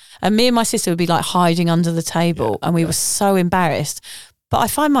 Yeah. And me and my sister would be like hiding under the table, and we were so embarrassed. But I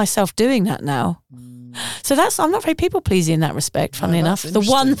find myself doing that now. So I'm not very people pleasing in that respect, funnily enough. The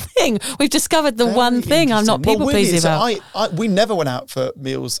one thing, we've discovered the one thing I'm not people pleasing about. We never went out for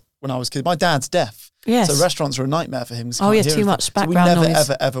meals when I was a kid. My dad's deaf. Yes. So restaurants are a nightmare for him. Oh, yeah, too much background noise. So we noise.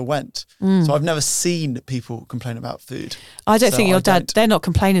 never, ever went. So I've never seen people complain about food. I don't think your dad, they're not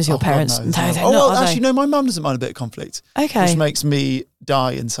complainers, your parents. God, no, they're not. Well, actually, no, my mum doesn't mind a bit of conflict. Okay. Which makes me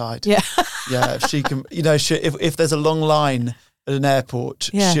die inside. Yeah. Yeah, if she can, if there's a long line at an airport,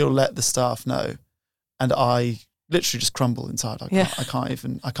 she'll let the staff know. And I literally just crumble inside. I can't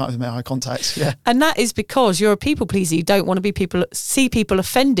even make eye contact. Yeah. And that is because you're a people pleaser. You don't want to see people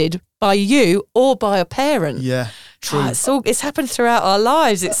offended by you or by a parent. Yeah, true. It's happened throughout our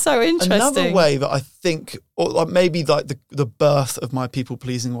lives. It's so interesting. Another way that I think, or maybe like the birth of my people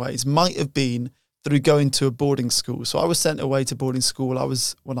pleasing ways might have been through going to a boarding school. So I was sent away to boarding school when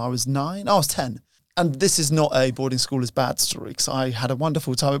I was 9. I was 10. And this is not a boarding school is bad story, because I had a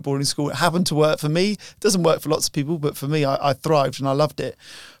wonderful time at boarding school. It happened to work for me. It doesn't work for lots of people, but for me, I thrived and I loved it.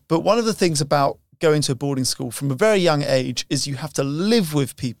 But one of the things about going to a boarding school from a very young age is you have to live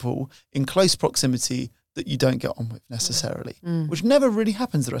with people in close proximity that you don't get on with necessarily, which never really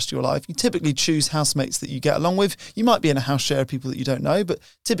happens the rest of your life. You typically choose housemates that you get along with. You might be in a house share of people that you don't know, but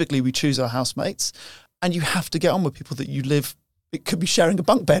typically we choose our housemates, and you have to get on with people that you live. It could be sharing a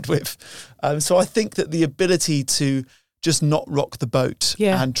bunk bed with. So I think that the ability to just not rock the boat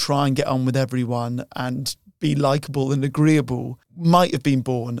and try and get on with everyone and be likeable and agreeable might have been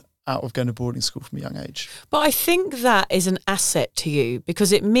born out of going to boarding school from a young age. But I think that is an asset to you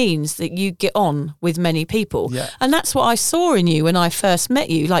because it means that you get on with many people. Yeah. And that's what I saw in you when I first met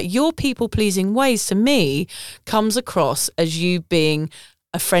you. Like your people-pleasing ways to me comes across as you being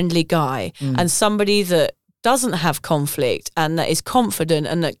a friendly guy and somebody that doesn't have conflict and that is confident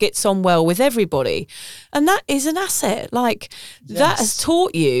and that gets on well with everybody. And that is an asset. Like that has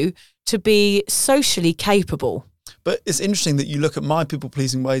taught you to be socially capable. But it's interesting that you look at my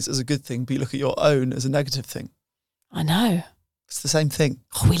people-pleasing ways as a good thing, but you look at your own as a negative thing. I know. It's the same thing.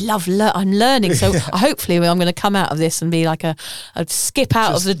 Oh, we love I'm learning. So hopefully I'm going to come out of this and be like a skip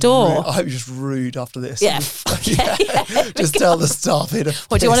out of the door. Rude. I hope you're just rude after this. Yeah. Just tell the staff here to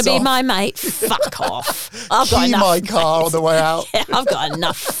What, do you want to be off. my mate? Fuck off. I've got Key enough my car mates. on the way out. Yeah, I've got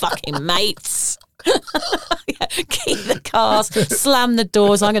enough fucking mates. Keep the cars, slam the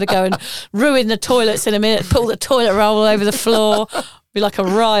doors. I'm going to go and ruin the toilets in a minute, pull the toilet roll all over the floor. Be like a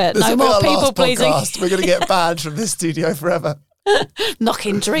riot. This No will be more our people last pleasing. podcast. We're going to get banned from this studio forever.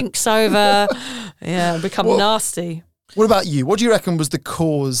 Knocking drinks over. Yeah, become nasty. What about you? What do you reckon was the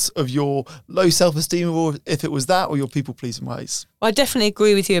cause of your low self-esteem, or if it was that or your people-pleasing ways? I definitely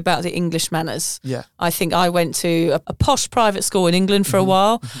agree with you about the English manners. Yeah. I think I went to a posh private school in England for a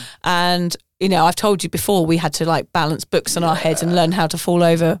while and you know, I've told you before, we had to like balance books on our heads and learn how to fall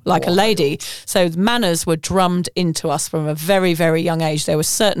over like a lady. So manners were drummed into us from a very, very young age. There were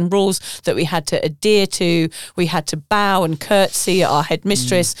certain rules that we had to adhere to. We had to bow and curtsy at our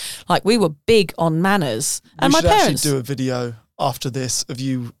headmistress. Like we were big on manners. And my parents actually do a video after this of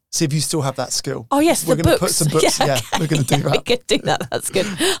you. See if you still have that skill. Oh yes, we're the going to books. put some books. Yeah, we're going to do that. We could do that. That's good.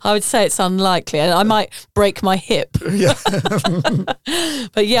 I would say it's unlikely. I might break my hip. Yeah.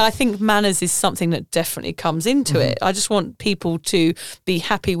 But yeah, I think manners is something that definitely comes into it. I just want people to be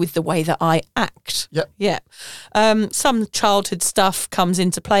happy with the way that I act. Yep. Yeah. Some childhood stuff comes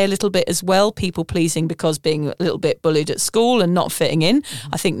into play a little bit as well. People pleasing because being a little bit bullied at school and not fitting in.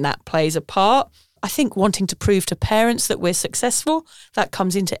 I think that plays a part. I think wanting to prove to parents that we're successful, that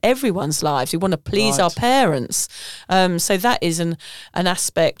comes into everyone's lives. We want to please our parents. So that is an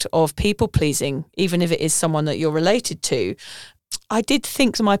aspect of people pleasing, even if it is someone that you're related to. I did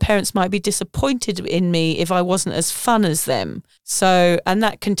think that my parents might be disappointed in me if I wasn't as fun as them. So, and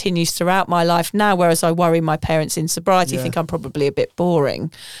that continues throughout my life now, whereas I worry my parents in sobriety think I'm probably a bit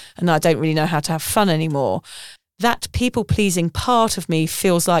boring and I don't really know how to have fun anymore. That people-pleasing part of me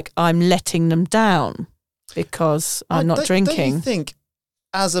feels like I'm letting them down because I'm not drinking. Don't you think,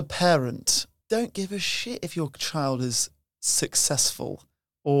 as a parent, don't give a shit if your child is successful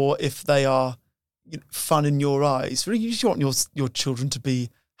or if they are fun in your eyes? Really, you just want your children to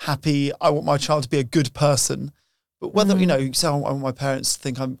be happy. I want my child to be a good person. But whether, you say, I want my parents to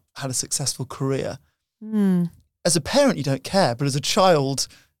think I had a successful career. As a parent, you don't care. But as a child,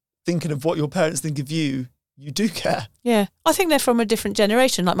 thinking of what your parents think of you, you do care. Yeah. I think they're from a different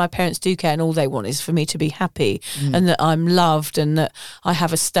generation. Like my parents do care and all they want is for me to be happy and that I'm loved and that I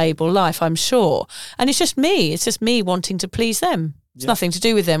have a stable life, I'm sure. And it's just me. It's just me wanting to please them. It's nothing to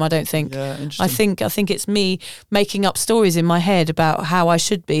do with them, I don't think. Yeah, interesting. I think it's me making up stories in my head about how I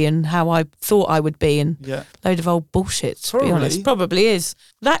should be and how I thought I would be and load of old bullshit, to be honest. Probably is.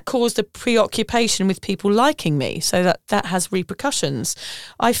 That caused a preoccupation with people liking me, so that has repercussions.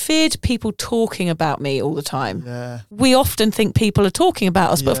 I feared people talking about me all the time. Yeah. We often think people are talking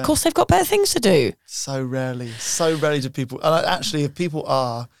about us, but of course they've got better things to do. So rarely do people. And actually, if people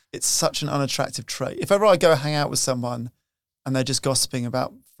are, it's such an unattractive trait. If ever I go hang out with someone and they're just gossiping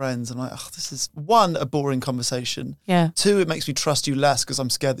about friends, and I'm like, this is, one, a boring conversation. Yeah. Two, it makes me trust you less because I'm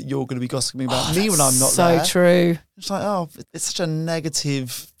scared that you're going to be gossiping about me when I'm not so there. So true. It's like, it's such a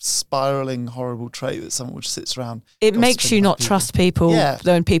negative, spiraling, horrible trait that someone just sits around. It makes you not trust people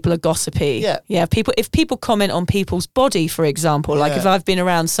when people are gossipy. Yeah. Yeah. If people comment on people's body, for example, like if I've been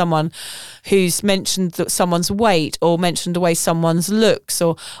around someone who's mentioned that someone's weight or mentioned the way someone's looks,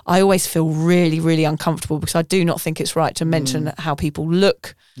 or I always feel really, really uncomfortable because I do not think it's right to mention how people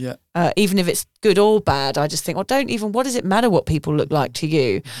look. Yeah. Even if it's good or bad, I just think, what does it matter what people look like to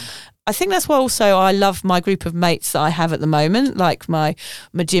you? I think that's why also I love my group of mates that I have at the moment, like my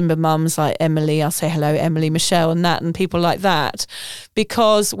Majimba mums, like Emily, I'll say hello, Emily, Michelle and that, and people like that,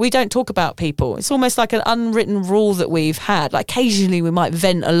 because we don't talk about people. It's almost like an unwritten rule that we've had. Like occasionally we might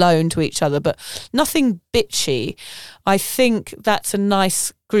vent alone to each other, but nothing bitchy. I think that's a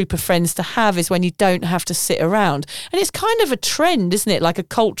nice group of friends to have, is when you don't have to sit around. And it's kind of a trend, isn't it? Like a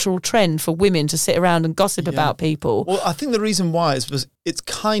cultural trend for women to sit around and gossip about people. Well, I think the reason why is because it's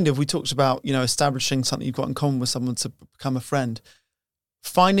kind of, we talked about, establishing something you've got in common with someone to become a friend.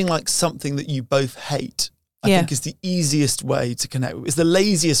 Finding like something that you both hate I think is the easiest way to connect. It's the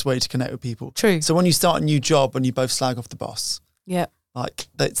laziest way to connect with people. True. So when you start a new job and you both slag off the boss, like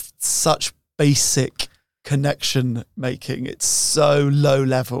that's such basic connection making. It's so low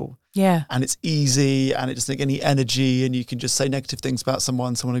level. Yeah. And it's easy and it doesn't take any energy and you can just say negative things about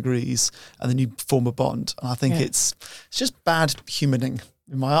someone agrees, and then you form a bond. And I think it's just bad humaning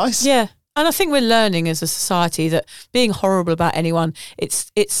in my eyes. Yeah. And I think we're learning as a society that being horrible about anyone,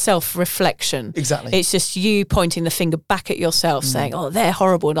 it's self-reflection. Exactly. It's just you pointing the finger back at yourself saying, oh, they're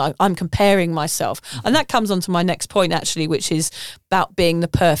horrible, and I'm comparing myself. And that comes on to my next point, actually, which is about being the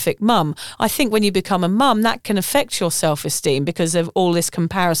perfect mum. I think when you become a mum, that can affect your self-esteem because of all this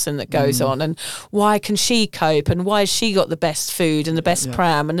comparison that goes on. And why can she cope? And why has she got the best food and the best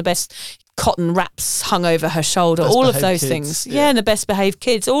pram and the best cotton wraps hung over her shoulder, all of those things. Yeah, and the best behaved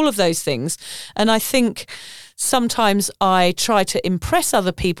kids, all of those things. And I think sometimes I try to impress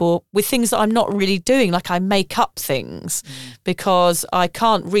other people with things that I'm not really doing, like I make up things because I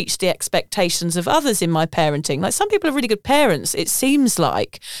can't reach the expectations of others in my parenting. Like some people are really good parents, it seems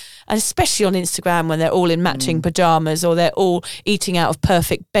like, and especially on Instagram when they're all in matching pajamas or they're all eating out of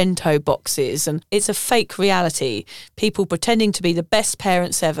perfect bento boxes. And it's a fake reality. People pretending to be the best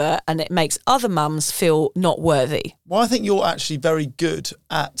parents ever, and it makes other mums feel not worthy. Well, I think you're actually very good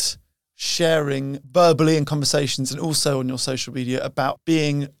at sharing verbally in conversations and also on your social media about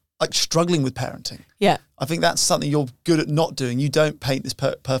being like struggling with parenting. Yeah. I think that's something you're good at not doing. You don't paint this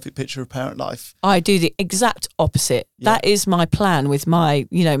perfect picture of parent life. I do the exact opposite. Yeah. That is my plan with my,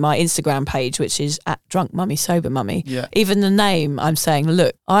 my Instagram page, which is at Drunk Mummy, Sober Mummy. Yeah. Even the name, I'm saying,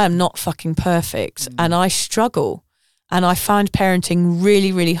 look, I am not fucking perfect and I struggle and I find parenting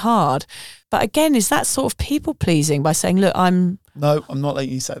really, really hard. But again, is that sort of people pleasing by saying, look, No, I'm not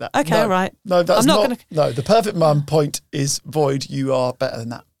letting you say that. Okay, right. No, that's not. No, the perfect mum point is void. You are better than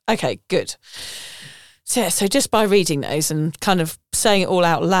that. Okay, good. So just by reading those and kind of saying it all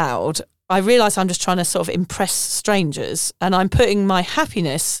out loud, I realise I'm just trying to sort of impress strangers and I'm putting my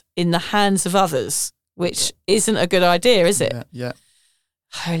happiness in the hands of others, which isn't a good idea, is it? Yeah.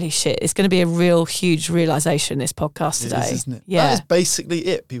 Holy shit, it's going to be a real huge realisation, this podcast today. It is, isn't it? Yeah. That is basically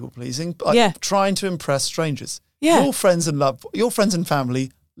it, people pleasing. Like trying to impress strangers. Yeah. Your friends and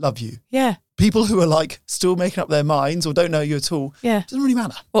family love you. Yeah. People who are like still making up their minds or don't know you at all, doesn't really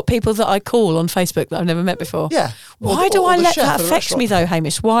matter. What, people that I call on Facebook that I've never met before? Yeah. Why do I let that affect me though,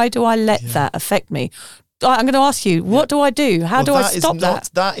 Hamish? Why do I let that affect me? I'm going to ask you, what do I do? How do I stop that?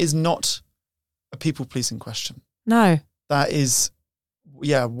 That is not a people-pleasing question. No. That is,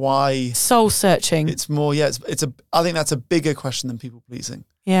 why? Soul searching. It's more, I think that's a bigger question than people-pleasing.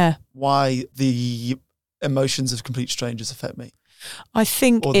 Yeah. Why the emotions of complete strangers affect me. I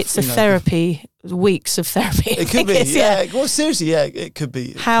think it's a therapy, weeks of therapy. It could be, Well, seriously, it could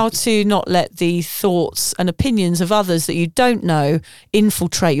be. How to not let the thoughts and opinions of others that you don't know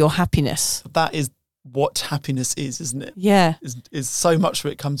infiltrate your happiness. That is what happiness is, isn't it? Yeah. Is so much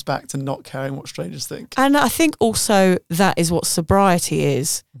of it comes back to not caring what strangers think. And I think also that is what sobriety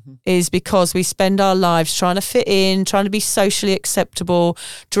is because we spend our lives trying to fit in, trying to be socially acceptable,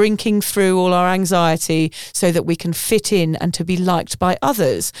 drinking through all our anxiety so that we can fit in and to be liked by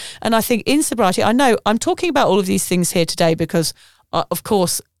others. And I think in sobriety, I know I'm talking about all of these things here today because of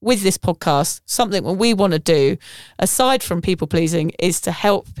course, with this podcast, something that we want to do, aside from people-pleasing, is to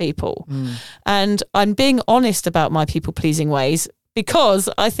help people. And I'm being honest about my people-pleasing ways because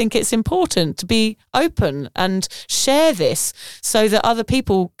I think it's important to be open and share this so that other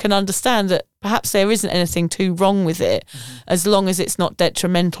people can understand that perhaps there isn't anything too wrong with it as long as it's not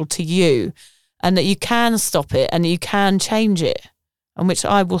detrimental to you and that you can stop it and that you can change it, and which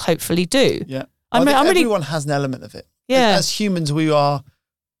I will hopefully do. Yeah. Everyone has an element of it. Yeah. As humans, we are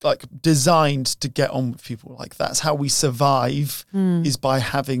like designed to get on with people. Like that's how we survive is by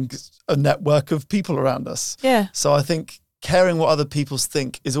having a network of people around us. Yeah. So I think caring what other people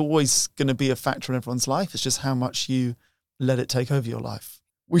think is always going to be a factor in everyone's life. It's just how much you let it take over your life.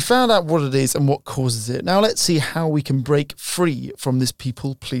 We found out what it is and what causes it. Now let's see how we can break free from this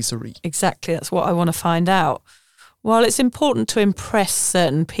people-pleasery. Exactly. That's what I want to find out. While it's important to impress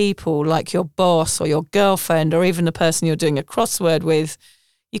certain people like your boss or your girlfriend or even the person you're doing a crossword with,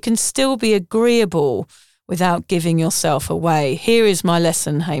 you can still be agreeable without giving yourself away. Here is my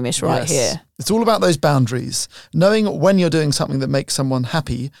lesson, Hamish, right here. It's all about those boundaries. Knowing when you're doing something that makes someone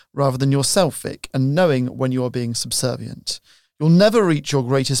happy rather than yourself, Vic, and knowing when you are being subservient. You'll never reach your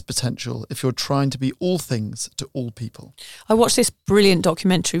greatest potential if you're trying to be all things to all people. I watched this brilliant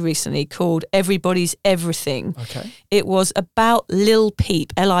documentary recently called Everybody's Everything. Okay. It was about Lil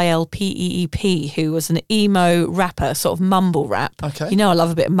Peep, Lilpeep, who was an emo rapper, sort of mumble rap. Okay. You know I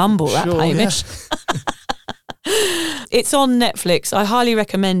love a bit of mumble rap, Hamish. Yeah. It's on Netflix. I highly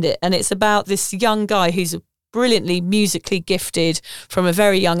recommend it. And it's about this young guy who's brilliantly musically gifted from a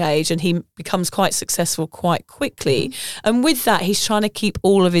very young age, and he becomes quite successful quite quickly. And with that, he's trying to keep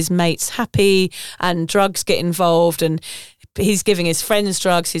all of his mates happy, and drugs get involved, and he's giving his friends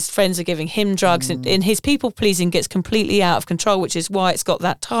drugs, his friends are giving him drugs, and his people-pleasing gets completely out of control, which is why it's got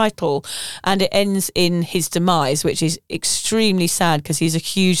that title, and it ends in his demise, which is extremely sad because he's a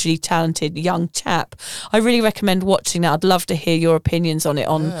hugely talented young chap. I really recommend watching that. I'd love to hear your opinions on it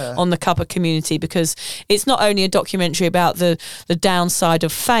on the Cuppa community, because it's not only a documentary about the downside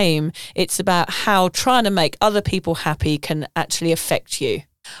of fame, it's about how trying to make other people happy can actually affect you.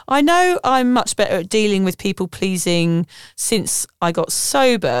 I know I'm much better at dealing with people pleasing since I got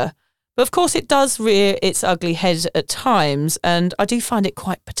sober, but of course it does rear its ugly head at times, and I do find it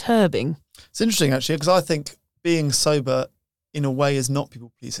quite perturbing. It's interesting actually, because I think being sober in a way is not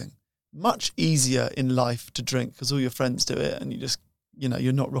people pleasing. Much easier in life to drink because all your friends do it and you just,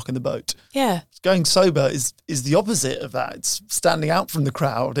 you're not rocking the boat. Yeah. Going sober is the opposite of that. It's standing out from the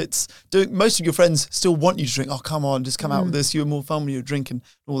crowd. It's doing, most of your friends still want you to drink. Oh, come on, just come out with this. You were more fun when you were drinking,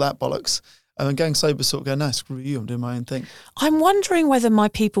 all that bollocks. And then going sober sort of go, no, screw you, I'm doing my own thing. I'm wondering whether my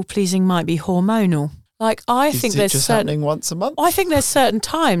people pleasing might be hormonal. Like, I think there's just happening once a month? I think there's certain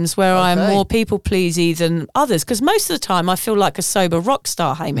times where I'm more people-pleasy than others, because most of the time I feel like a sober rock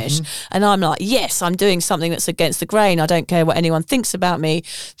star, Hamish, and I'm like, yes, I'm doing something that's against the grain. I don't care what anyone thinks about me.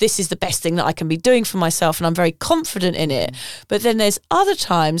 This is the best thing that I can be doing for myself, and I'm very confident in it. But then there's other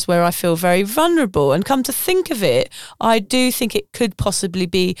times where I feel very vulnerable, and come to think of it, I do think it could possibly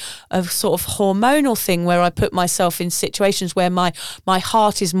be a sort of hormonal thing where I put myself in situations where my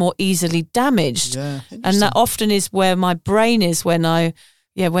heart is more easily damaged. Yeah. And that often is where my brain is when I'm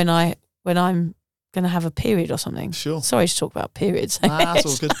going to have a period or something. Sure. Sorry to talk about periods. That's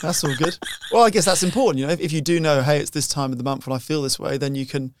all good. That's all good. Well, I guess that's important. If you do know, hey, it's this time of the month when I feel this way, then you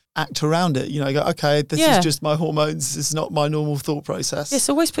can act around it. You go, okay, this is just my hormones. This is not my normal thought process. Yes,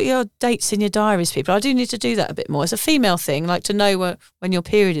 always put your dates in your diaries, people. I do need to do that a bit more. It's a female thing. Like, to know when your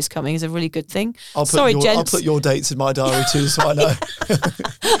period is coming is a really good thing. I'll put your dates in my diary too, so I know.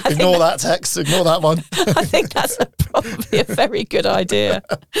 Ignore that text. Ignore that one. I think that's probably a very good idea.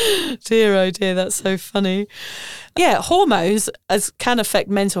 Dear, oh dear, that's so funny. Yeah, hormones can affect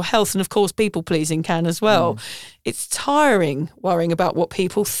mental health, and of course people pleasing can as well. It's tiring worrying about what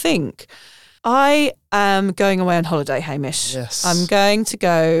people think. I am going away on holiday, Hamish. Yes. I'm going to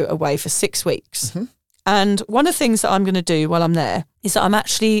go away for 6 weeks. And one of the things that I'm going to do while I'm there is that I'm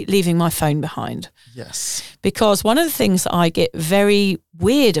actually leaving my phone behind. Yes. Because one of the things that I get very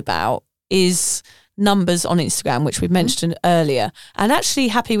weird about is numbers on Instagram, which we mentioned earlier. And actually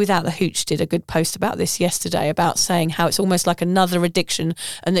Happy Without the Hooch did a good post about this yesterday, about saying how it's almost like another addiction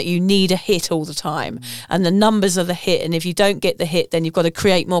and that you need a hit all the time. And the numbers are the hit. And if you don't get the hit, then you've got to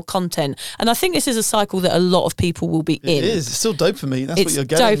create more content. And I think this is a cycle that a lot of people will be in. It is. It's still dopamine. That's what you're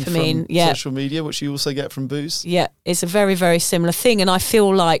getting from social media, which you also get from booze. Yeah, it's a very, very similar thing. And I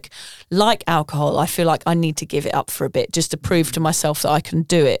feel like alcohol, I feel like I need to give it up for a bit just to prove to myself that I can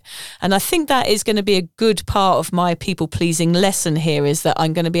do it. And I think that is going to be a good part of my people-pleasing lesson here, is that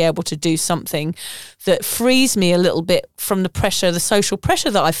I'm going to be able to do something that frees me a little bit from the pressure, the social pressure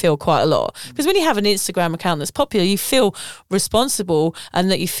that I feel quite a lot. Because when you have an Instagram account that's popular, you feel responsible,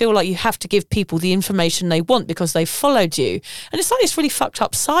 and that you feel like you have to give people the information they want because they've followed you. And it's like this really fucked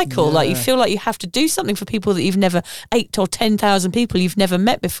up cycle. Yeah. Like, you feel like you have to do something for people that you've never, 8 or 10,000 people you've never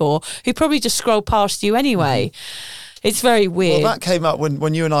met before, who probably just scroll past you anyway. It's very weird. Well, that came up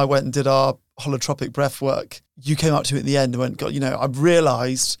when you and I went and did our holotropic breath work. You came up to me at the end and went, God, I've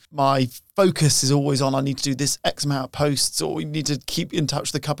realised my focus is always on, I need to do this X amount of posts, or we need to keep in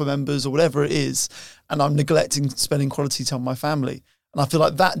touch with the Cuppa members, or whatever it is. And I'm neglecting spending quality time with my family. And I feel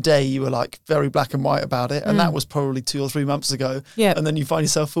like that day you were like very black and white about it. And that was probably 2 or 3 months ago. Yeah. And then you find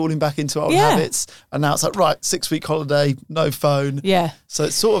yourself falling back into old habits. And now it's like, right, 6-week holiday, no phone. Yeah. So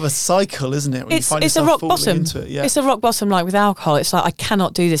it's sort of a cycle, isn't it? When it's a rock bottom. Into it. Yeah. It's a rock bottom, like with alcohol. It's like, I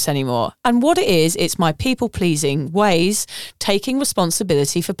cannot do this anymore. And what it is, it's my people-pleasing ways, taking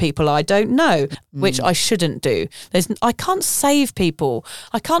responsibility for people I don't know, which I shouldn't do. I can't save people.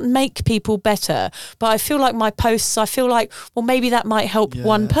 I can't make people better. But I feel like my posts, I feel like, well, maybe that might help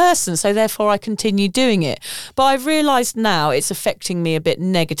one person, so therefore I continue doing it. But I've realised now it's affecting me a bit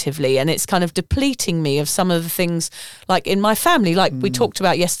negatively, and it's kind of depleting me of some of the things, like in my family. Like we talked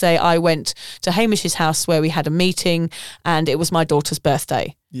about yesterday, I went to Hamish's house where we had a meeting, and it was my daughter's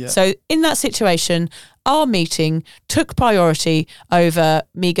birthday. Yeah. So in that situation, our meeting took priority over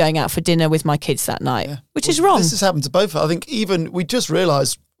me going out for dinner with my kids that night, which is wrong. This has happened to both. I think even we just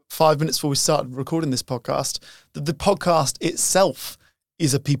realised 5 minutes before we started recording this podcast that the podcast itself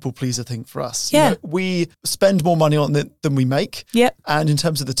is a people pleaser thing for us. Yeah. You know, we spend more money on it than we make. Yep. And in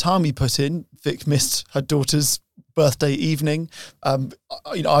terms of the time we put in, Vic missed her daughter's birthday evening.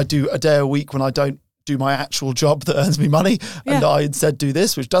 I do a day a week when I don't do my actual job that earns me money, and I instead do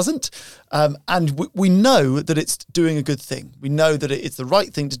this, which doesn't. And we know that it's doing a good thing. We know that it's the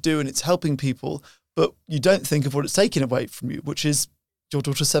right thing to do and it's helping people, but you don't think of what it's taking away from you, which is your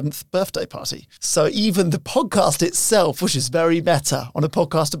daughter's 7th birthday party. So even the podcast itself, which is very meta on a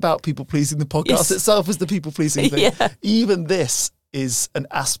podcast about people pleasing, the podcast itself is the people pleasing thing. Yeah. Even this is an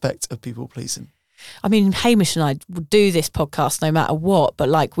aspect of people pleasing. I mean, Hamish and I will do this podcast no matter what, but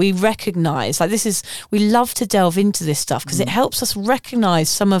like we recognise, like we love to delve into this stuff because it helps us recognise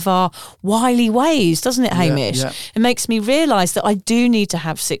some of our wily ways, doesn't it, Hamish? Yeah. It makes me realise that I do need to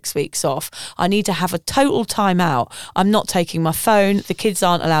have 6 weeks off. I need to have a total time out. I'm not taking my phone. The kids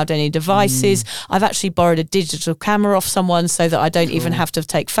aren't allowed any devices. I've actually borrowed a digital camera off someone so that I don't even have to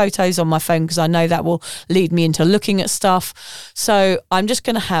take photos on my phone because I know that will lead me into looking at stuff. So I'm just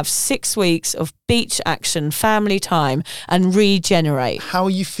going to have 6 weeks of beach action, family time, and regenerate. How are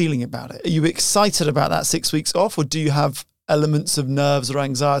you feeling about it? Are you excited about that 6 weeks off, or do you have elements of nerves or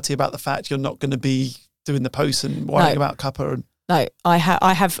anxiety about the fact you're not going to be doing the posts and worrying about cuppa? No, I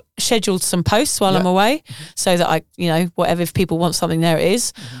have scheduled some posts while I'm away so that whatever, if people want something, there it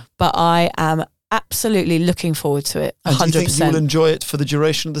is. But I am absolutely looking forward to it. 100%. And do you think you'll enjoy it for the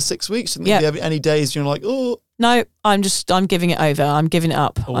duration of the 6 weeks? And there'll be any days you're like, oh. No, I'm giving it over. I'm giving it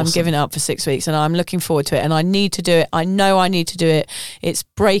up. Awesome. I'm giving it up for 6 weeks and I'm looking forward to it. And I need to do it. I know I need to do it. It's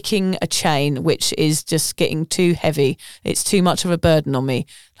breaking a chain, which is just getting too heavy. It's too much of a burden on me.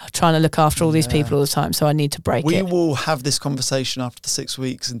 I'm trying to look after all these people all the time. So I need to break it. We will have this conversation after the 6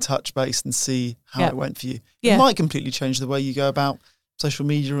 weeks and touch base and see how it went for you. It might completely change the way you go about social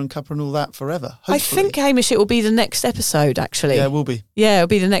media and cuppa and all that forever. Hopefully. I think, Hamish, it will be the next episode, actually. Yeah, it will be. Yeah, it'll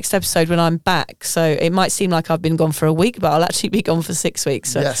be the next episode when I'm back. So it might seem like I've been gone for a week, but I'll actually be gone for 6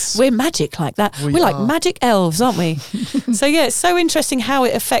 weeks. So we're magic like that. We're like magic elves, aren't we? So yeah, it's so interesting how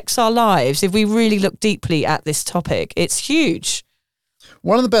it affects our lives if we really look deeply at this topic. It's huge.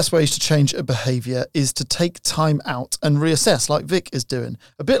 One of the best ways to change a behaviour is to take time out and reassess, like Vic is doing,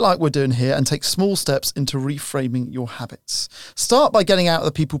 a bit like we're doing here, and take small steps into reframing your habits. Start by getting out of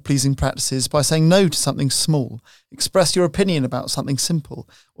the people-pleasing practices by saying no to something small, express your opinion about something simple,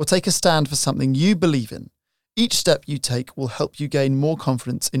 or take a stand for something you believe in. Each step you take will help you gain more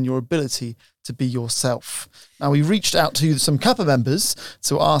confidence in your ability to be yourself. Now, we reached out to some cuppa members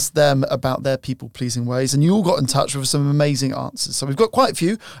to ask them about their people-pleasing ways, and you all got in touch with some amazing answers. So we've got quite a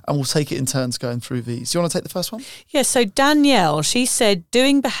few, and we'll take it in turns going through these. Do you want to take the first one? Yeah, so Danielle, she said,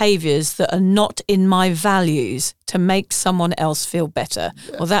 doing behaviours that are not in my values to make someone else feel better.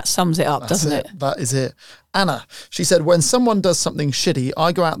 Yeah. Well, that sums it up, doesn't it? That is it. Anna, she said, when someone does something shitty,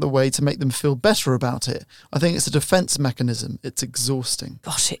 I go out of the way to make them feel better about it. I think it's a defence mechanism. It's exhausting.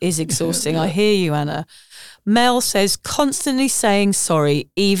 Gosh, it is exhausting. I hear you, Anna. Mel says, constantly saying sorry,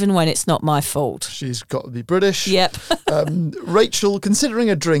 even when it's not my fault. She's got to be British. Yep. Rachel, considering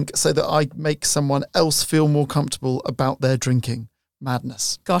a drink so that I make someone else feel more comfortable about their drinking.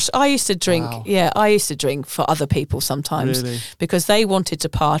 Madness. Gosh, I used to drink. Wow. Yeah, I used to drink for other people sometimes because they wanted to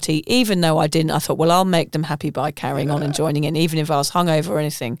party, even though I didn't. I thought, well, I'll make them happy by carrying on and joining in, even if I was hungover or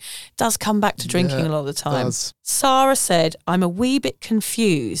anything. It does come back to drinking a lot of the time. Sarah said, I'm a wee bit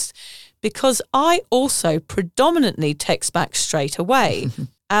confused because I also predominantly text back straight away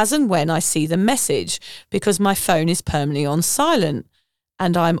as and when I see the message because my phone is permanently on silent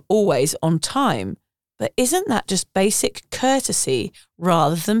and I'm always on time. But isn't that just basic courtesy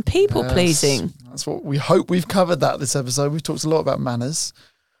rather than people-pleasing? That's what we hope we've covered that this episode. We've talked a lot about manners.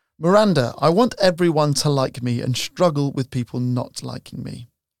 Miranda, I want everyone to like me and struggle with people not liking me.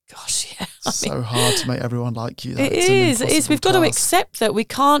 Gosh, yeah. So hard to make everyone like you. It is. We've got to accept that we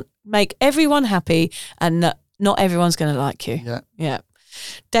can't make everyone happy and not everyone's going to like you. Yeah.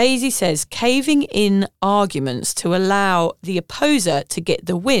 Daisy says, caving in arguments to allow the opposer to get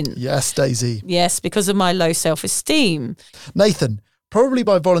the win. Yes, Daisy. Yes, because of my low self-esteem. Nathan, probably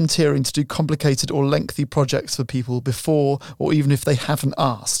by volunteering to do complicated or lengthy projects for people before or even if they haven't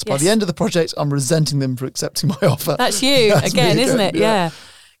asked. Yes. By the end of the project, I'm resenting them for accepting my offer. That's you again, isn't it? Yeah.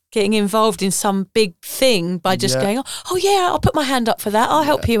 Getting involved in some big thing by just going, oh yeah, I'll put my hand up for that. I'll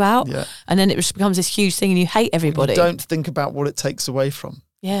help you out. Yeah. And then it just becomes this huge thing and you hate everybody. You don't think about what it takes away from.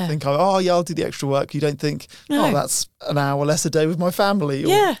 Yeah. Think, oh yeah, I'll do the extra work. You don't think, oh, that's an hour less a day with my family.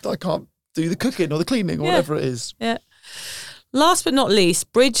 Or I can't do the cooking or the cleaning or whatever it is. Yeah. Last but not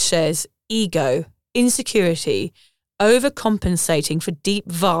least, Bridge says ego, insecurity, overcompensating for deep,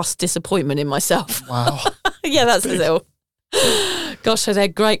 vast disappointment in myself. Wow. Yeah, that's a little. Gosh, so they're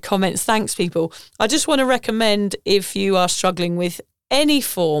great comments. Thanks, people. I just want to recommend, if you are struggling with any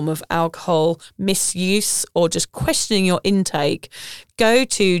form of alcohol misuse or just questioning your intake, go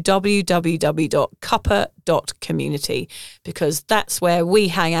to www.cuppa.community, because that's where we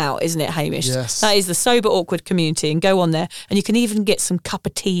hang out, isn't it, Hamish? Yes. That is the Sober Awkward community, and go on there and you can even get some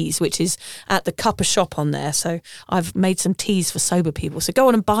Cuppa teas, which is at the Cuppa shop on there. So I've made some teas for sober people, so go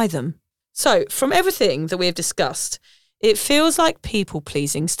on and buy them. So from everything that we have discussed, it feels like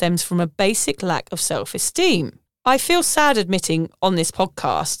people-pleasing stems from a basic lack of self-esteem. I feel sad admitting on this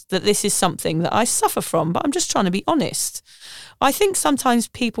podcast that this is something that I suffer from, but I'm just trying to be honest. I think sometimes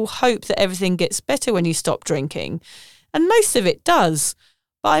people hope that everything gets better when you stop drinking, and most of it does.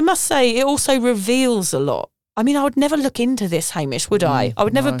 But I must say it also reveals a lot. I mean, I would never look into this, Hamish, would I? I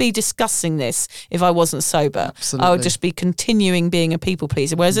would never be discussing this if I wasn't sober. Absolutely. I would just be continuing being a people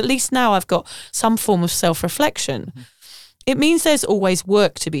pleaser, whereas at least now I've got some form of self-reflection. It means there's always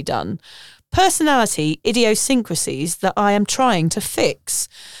work to be done. Personality idiosyncrasies that I am trying to fix.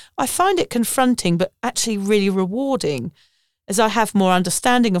 I find it confronting but actually really rewarding, as I have more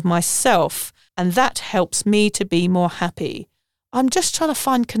understanding of myself, and that helps me to be more happy. I'm just trying to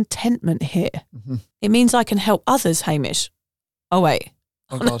find contentment here. Mm-hmm. It means I can help others, Hamish. Oh, wait.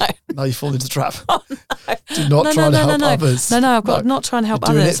 Oh, God. No. Now you fall into the trap. Oh, no. Do not try to help others. No, I've got not trying to help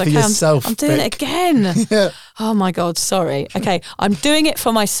others. You're doing it for yourself, I'm doing it again. Yeah. Oh, my God, sorry. Okay, I'm doing it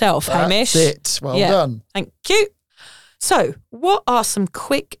for myself, Hamish. That's it. Well done. Thank you. So, what are some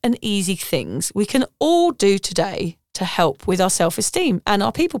quick and easy things we can all do today to help with our self-esteem and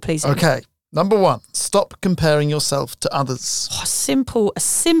our people-pleasing? Okay. Number 1, stop comparing yourself to others. Oh, a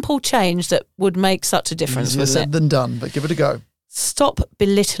simple change that would make such a difference. Easier said than done, but give it a go. Stop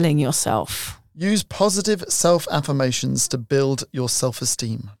belittling yourself. Use positive self-affirmations to build your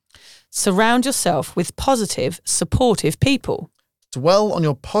self-esteem. Surround yourself with positive, supportive people. Dwell on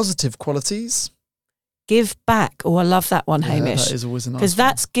your positive qualities. Give back. Oh, I love that one, Hamish. That is always a nice one. Because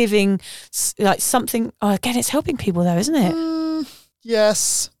that's giving like something. Oh, again, it's helping people though, isn't it?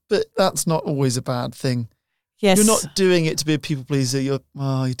 Yes, but that's not always a bad thing. Yes. You're not doing it to be a people pleaser. You're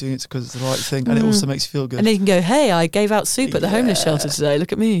doing it because it's the right thing, and it also makes you feel good. And then you can go, hey, I gave out soup at the homeless shelter today.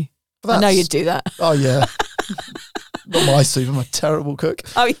 Look at me. I know you'd do that. Oh, yeah. Not my soup. I'm a terrible cook.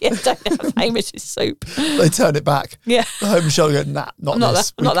 Oh, yeah. Don't have Hamish's soup. They turn it back. Yeah. The homeless shelter go, nah, not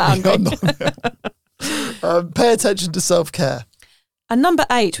this. Not that hungry. Pay attention to self-care. And number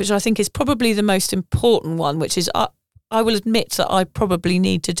 8, which I think is probably the most important one, which is I will admit that I probably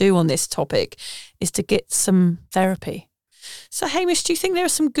need to do on this topic, is to get some therapy. So, Hamish, do you think there are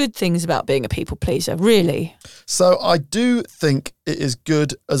some good things about being a people pleaser, really? So I do think it is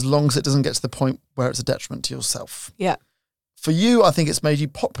good as long as it doesn't get to the point where it's a detriment to yourself. Yeah. For you, I think it's made you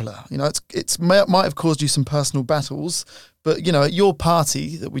popular. You know, it might have caused you some personal battles, but, you know, at your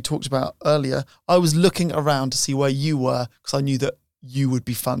party that we talked about earlier, I was looking around to see where you were because I knew that you would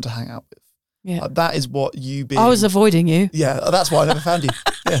be fun to hang out with. Yeah. That is what you being. I was avoiding you. Yeah, that's why I never found you.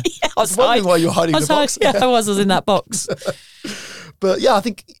 Yeah. Yeah, I was wondering why you were hiding in the box. Yeah, I was in that box. But yeah, I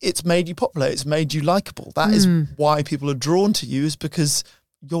think it's made you popular. It's made you likable. That is why people are drawn to you, is because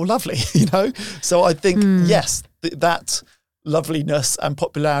you're lovely, you know? So I think, yes, that loveliness and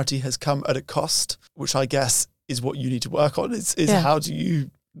popularity has come at a cost, which I guess is what you need to work on, is how do you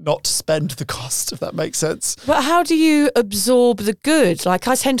not spend the cost, if that makes sense. But how do you absorb the good? Like,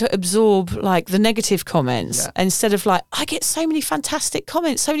 I tend to absorb like the negative comments instead of like, I get so many fantastic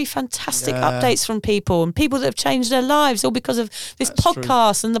comments, so many fantastic updates from people and people that have changed their lives all because of this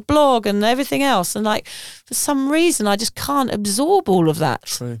podcast and the blog and everything else. And like, for some reason, I just can't absorb all of that.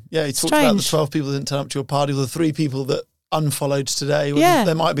 True. Yeah, you talked about the 12 people that didn't turn up to your party, or the 3 people that unfollowed today. Well,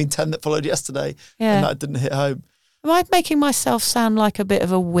 there might have been 10 that followed yesterday and that didn't hit home. Am I making myself sound like a bit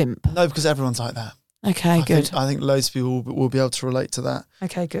of a wimp? No, because everyone's like that. Okay, good. I think loads of people will be able to relate to that.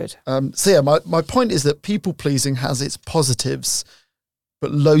 Okay, good. So yeah, my point is that people-pleasing has its positives,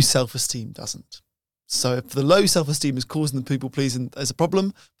 but low self-esteem doesn't. So if the low self-esteem is causing the people-pleasing, there's a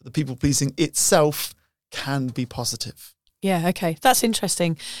problem, but the people-pleasing itself can be positive. Yeah, okay. That's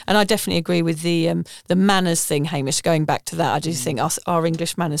interesting. And I definitely agree with the manners thing, Hamish. Going back to that, I do think our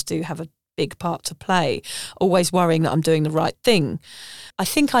English manners do have a big part to play, always worrying that I'm doing the right thing. I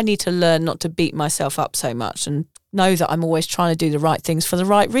think I need to learn not to beat myself up so much and know that I'm always trying to do the right things for the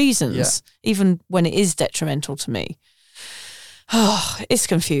right reasons, even when it is detrimental to me. Oh, it's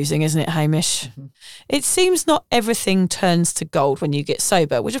confusing, isn't it, Hamish? Mm-hmm. It seems not everything turns to gold when you get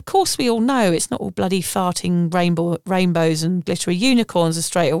sober, which of course we all know it's not all bloody farting rainbows and glittery unicorns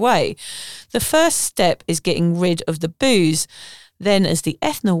straight away. The first step is getting rid of the booze. Then as the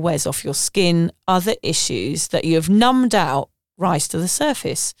ethanol wears off your skin, other issues that you have numbed out rise to the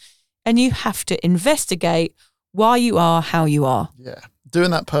surface. And you have to investigate why you are how you are. Yeah.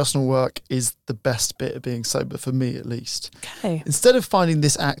 Doing that personal work is the best bit of being sober, for me at least. Okay. Instead of finding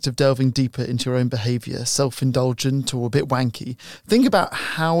this act of delving deeper into your own behaviour self-indulgent or a bit wanky, think about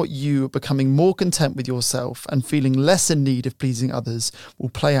how you becoming more content with yourself and feeling less in need of pleasing others will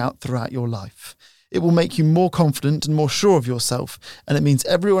play out throughout your life. It will make you more confident and more sure of yourself, and it means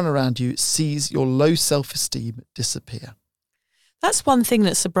everyone around you sees your low self-esteem disappear. That's one thing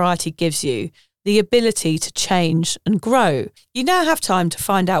that sobriety gives you. The ability to change and grow. You now have time to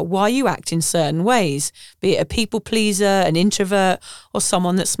find out why you act in certain ways, be it a people pleaser, an introvert, or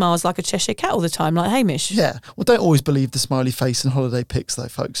someone that smiles like a Cheshire cat all the time, like Hamish. Yeah, well, don't always believe the smiley face and holiday pics though,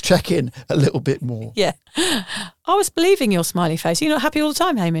 folks. Check in a little bit more. Yeah. I was believing your smiley face. You're not happy all the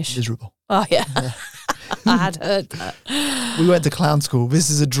time, Hamish? Miserable. Oh, yeah. I had heard that. We went to clown school.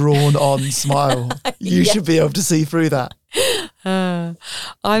 This is a drawn-on smile. You should be able to see through that.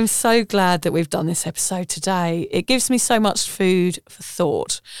 I'm so glad that we've done this episode today. It gives me so much food for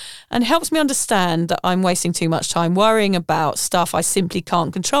thought and helps me understand that I'm wasting too much time worrying about stuff I simply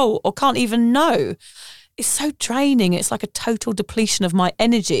can't control or can't even know. It's so draining. It's like a total depletion of my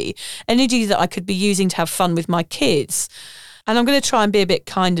energy that I could be using to have fun with my kids. And I'm going to try and be a bit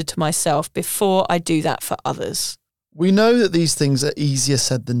kinder to myself before I do that for others. We know that these things are easier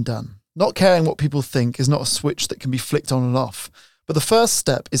said than done. Not caring what people think is not a switch that can be flicked on and off. But the first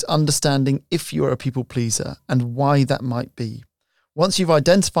step is understanding if you are a people pleaser and why that might be. Once you've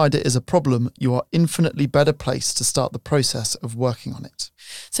identified it as a problem, you are infinitely better placed to start the process of working on it.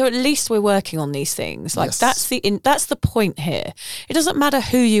 So at least we're working on these things. Like yes. That's the point here. It doesn't matter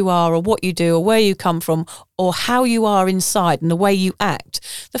who you are or what you do or where you come from or how you are inside and the way you act.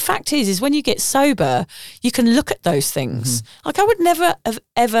 The fact is when you get sober, you can look at those things. Mm-hmm. Like I would never have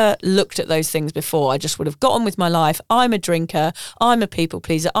ever looked at those things before. I just would have got on with my life. I'm a drinker. I'm a people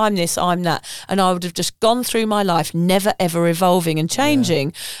pleaser. I'm this, I'm that. And I would have just gone through my life, never ever evolving and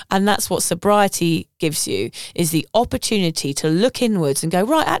changing. Yeah. And that's what sobriety gives you, is the opportunity to look inwards and go,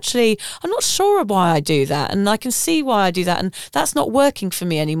 right, actually, I'm not sure why I do that. And I can see why I do that. And that's not working for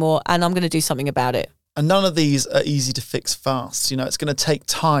me anymore. And I'm going to do something about it. And none of these are easy to fix fast. You know, it's going to take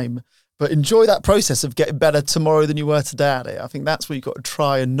time, but enjoy that process of getting better tomorrow than you were today at it. I think that's where you've got to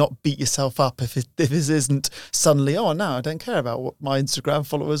try and not beat yourself up if this isn't suddenly, oh, no, I don't care about what my Instagram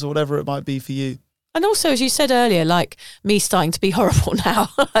followers or whatever it might be for you. And also, as you said earlier, like me starting to be horrible now,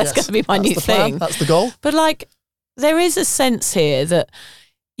 that's going to be my new thing. That's the goal. But like, there is a sense here that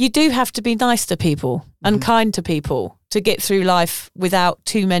you do have to be nice to people and kind to people to get through life without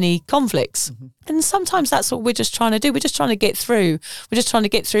too many conflicts. Mm-hmm. And sometimes that's what we're just trying to do. We're just trying to get through. We're just trying to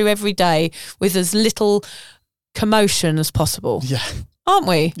get through every day with as little commotion as possible. Yeah. Aren't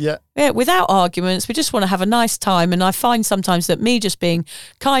we? Yeah. Yeah, without arguments. We just want to have a nice time. And I find sometimes that me just being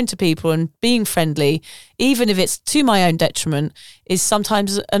kind to people and being friendly, even if it's to my own detriment, is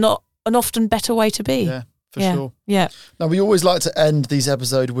sometimes an often better way to be. Yeah, for sure. Yeah. Now, we always like to end these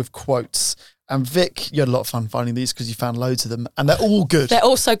episodes with quotes. And Vic, you had a lot of fun finding these because you found loads of them. And they're all good. They're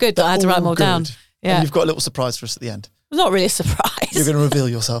all so good that I had to write them all down. Yeah. And you've got a little surprise for us at the end. Not really a surprise. You're going to reveal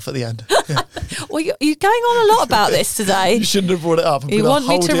yourself at the end. Yeah. Well, you're going on a lot about this today. You shouldn't have brought it up. You want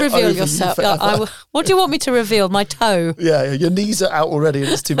me to reveal yourself? What do you want me to reveal? My toe? Yeah, your knees are out already and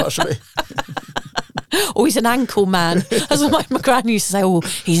it's too much for me. Oh, he's an ankle man. That's what my granny used to say. Oh,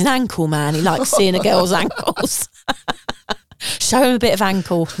 he's an ankle man. He likes seeing a girl's ankles. Show him a bit of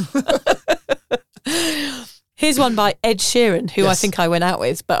ankle. Here's one by Ed Sheeran, who I think I went out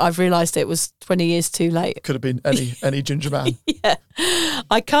with, but I've realised it was 20 years too late. Could have been any ginger man. Yeah.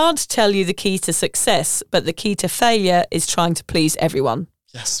 I can't tell you the key to success, but the key to failure is trying to please everyone.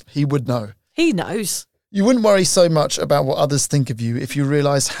 Yes, he would know. He knows. You wouldn't worry so much about what others think of you if you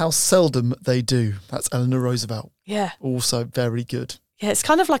realised how seldom they do. That's Eleanor Roosevelt. Yeah. Also very good. Yeah, it's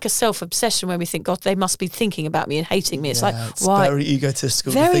kind of like a self-obsession when we think, God, they must be thinking about me and hating me. It's it's very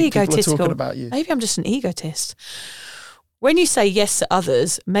egotistical. Very egotistical. People are talking about you. Maybe I'm just an egotist. When you say yes to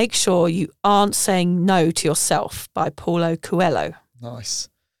others, make sure you aren't saying no to yourself, by Paulo Coelho. Nice.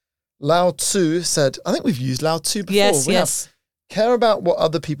 Lao Tzu said, I think we've used Lao Tzu before. Yes. Care about what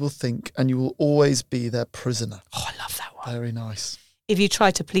other people think and you will always be their prisoner. Oh, I love that one. Very nice. If you try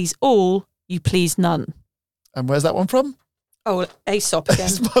to please all, you please none. And where's that one from? Oh, Aesop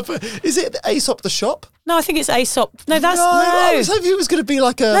again. Is it Aesop the shop? No, I think it's Aesop. No, that's no. I was hoping it was going to be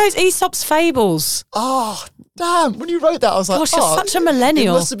like a. No, it's Aesop's Fables. Oh, damn. When you wrote that, I was like, gosh, you're such a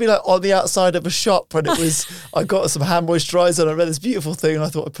millennial. It must have been like on the outside of a shop when it was, I got some hand moisturiser and I read this beautiful thing and I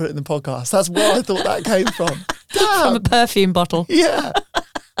thought I'd put it in the podcast. That's where I thought that came from. Damn. From a perfume bottle. Yeah.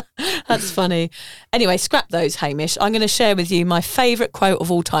 That's funny. Anyway, scrap those, Hamish. I'm going to share with you my favourite quote of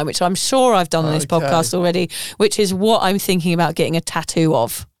all time, which I'm sure I've done on this podcast already, which is what I'm thinking about getting a tattoo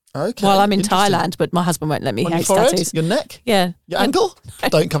of. Okay. While I'm in Thailand, but my husband won't let me have tattoos. Your neck? Yeah. Your ankle?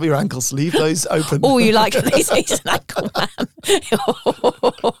 Don't cover your ankles. Leave those open. Oh, you like he's an ankle man.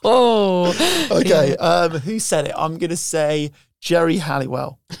 Okay. Who said it? I'm going to say Jerry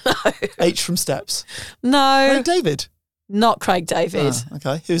Halliwell. No. H from Steps. No. Craig David. Not Craig David.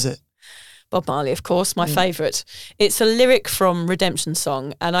 Okay. Who's it? Bob Marley, of course, my favourite. It's a lyric from Redemption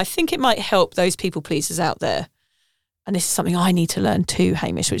Song, and I think it might help those people pleasers out there. And this is something I need to learn too,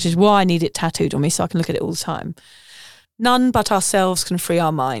 Hamish, which is why I need it tattooed on me so I can look at it all the time. None but ourselves can free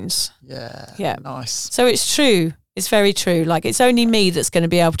our minds. Yeah. Nice. So it's true. It's very true. Like, it's only me that's going to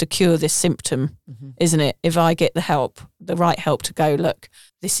be able to cure this symptom, isn't it? If I get the right help to go, look,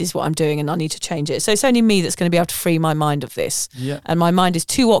 this is what I'm doing and I need to change it. So it's only me that's going to be able to free my mind of this. Yeah. And my mind is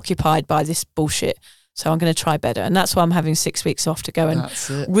too occupied by this bullshit. So I'm going to try better. And that's why I'm having 6 weeks off to go and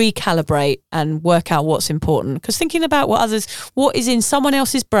recalibrate and work out what's important. Because thinking about what is in someone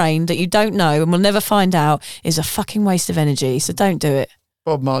else's brain that you don't know and will never find out is a fucking waste of energy. So don't do it.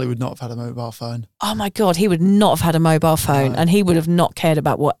 Bob Marley would not have had a mobile phone. Oh my God, he would not have had a mobile phone and he would have not cared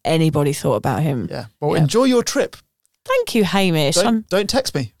about what anybody thought about him. Yeah. Well, enjoy your trip. Thank you, Hamish. Don't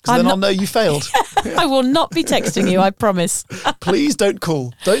text me because then I'll know you failed. I will not be texting you, I promise. Please don't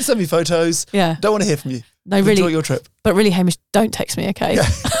call. Don't send me photos. Yeah. Don't want to hear from you. No, really. Enjoy your trip. But really, Hamish, don't text me, okay? Yeah.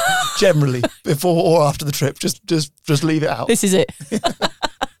 Generally, before or after the trip, just leave it out. This is it.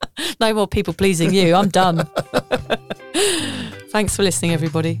 No more people pleasing you. I'm done. Thanks for listening,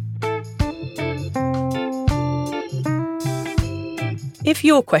 everybody. If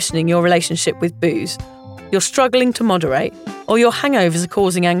you're questioning your relationship with booze, you're struggling to moderate, or your hangovers are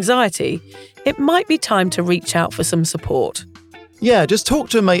causing anxiety, it might be time to reach out for some support. Yeah, just talk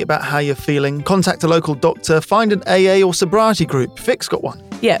to a mate about how you're feeling, contact a local doctor, find an AA or sobriety group. Vic's got one.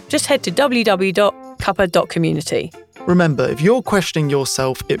 Yeah, just head to www.cuppa.community. Remember, if you're questioning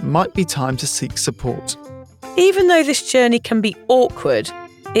yourself, it might be time to seek support. Even though this journey can be awkward,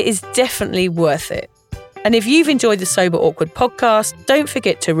 it is definitely worth it. And if you've enjoyed the Sober Awkward podcast, don't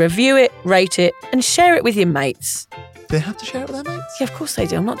forget to review it, rate it, and share it with your mates. Do they have to share it with their mates? Yeah, of course they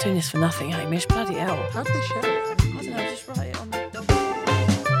do. I'm not doing this for nothing, Hamish. Bloody hell. How do they share it?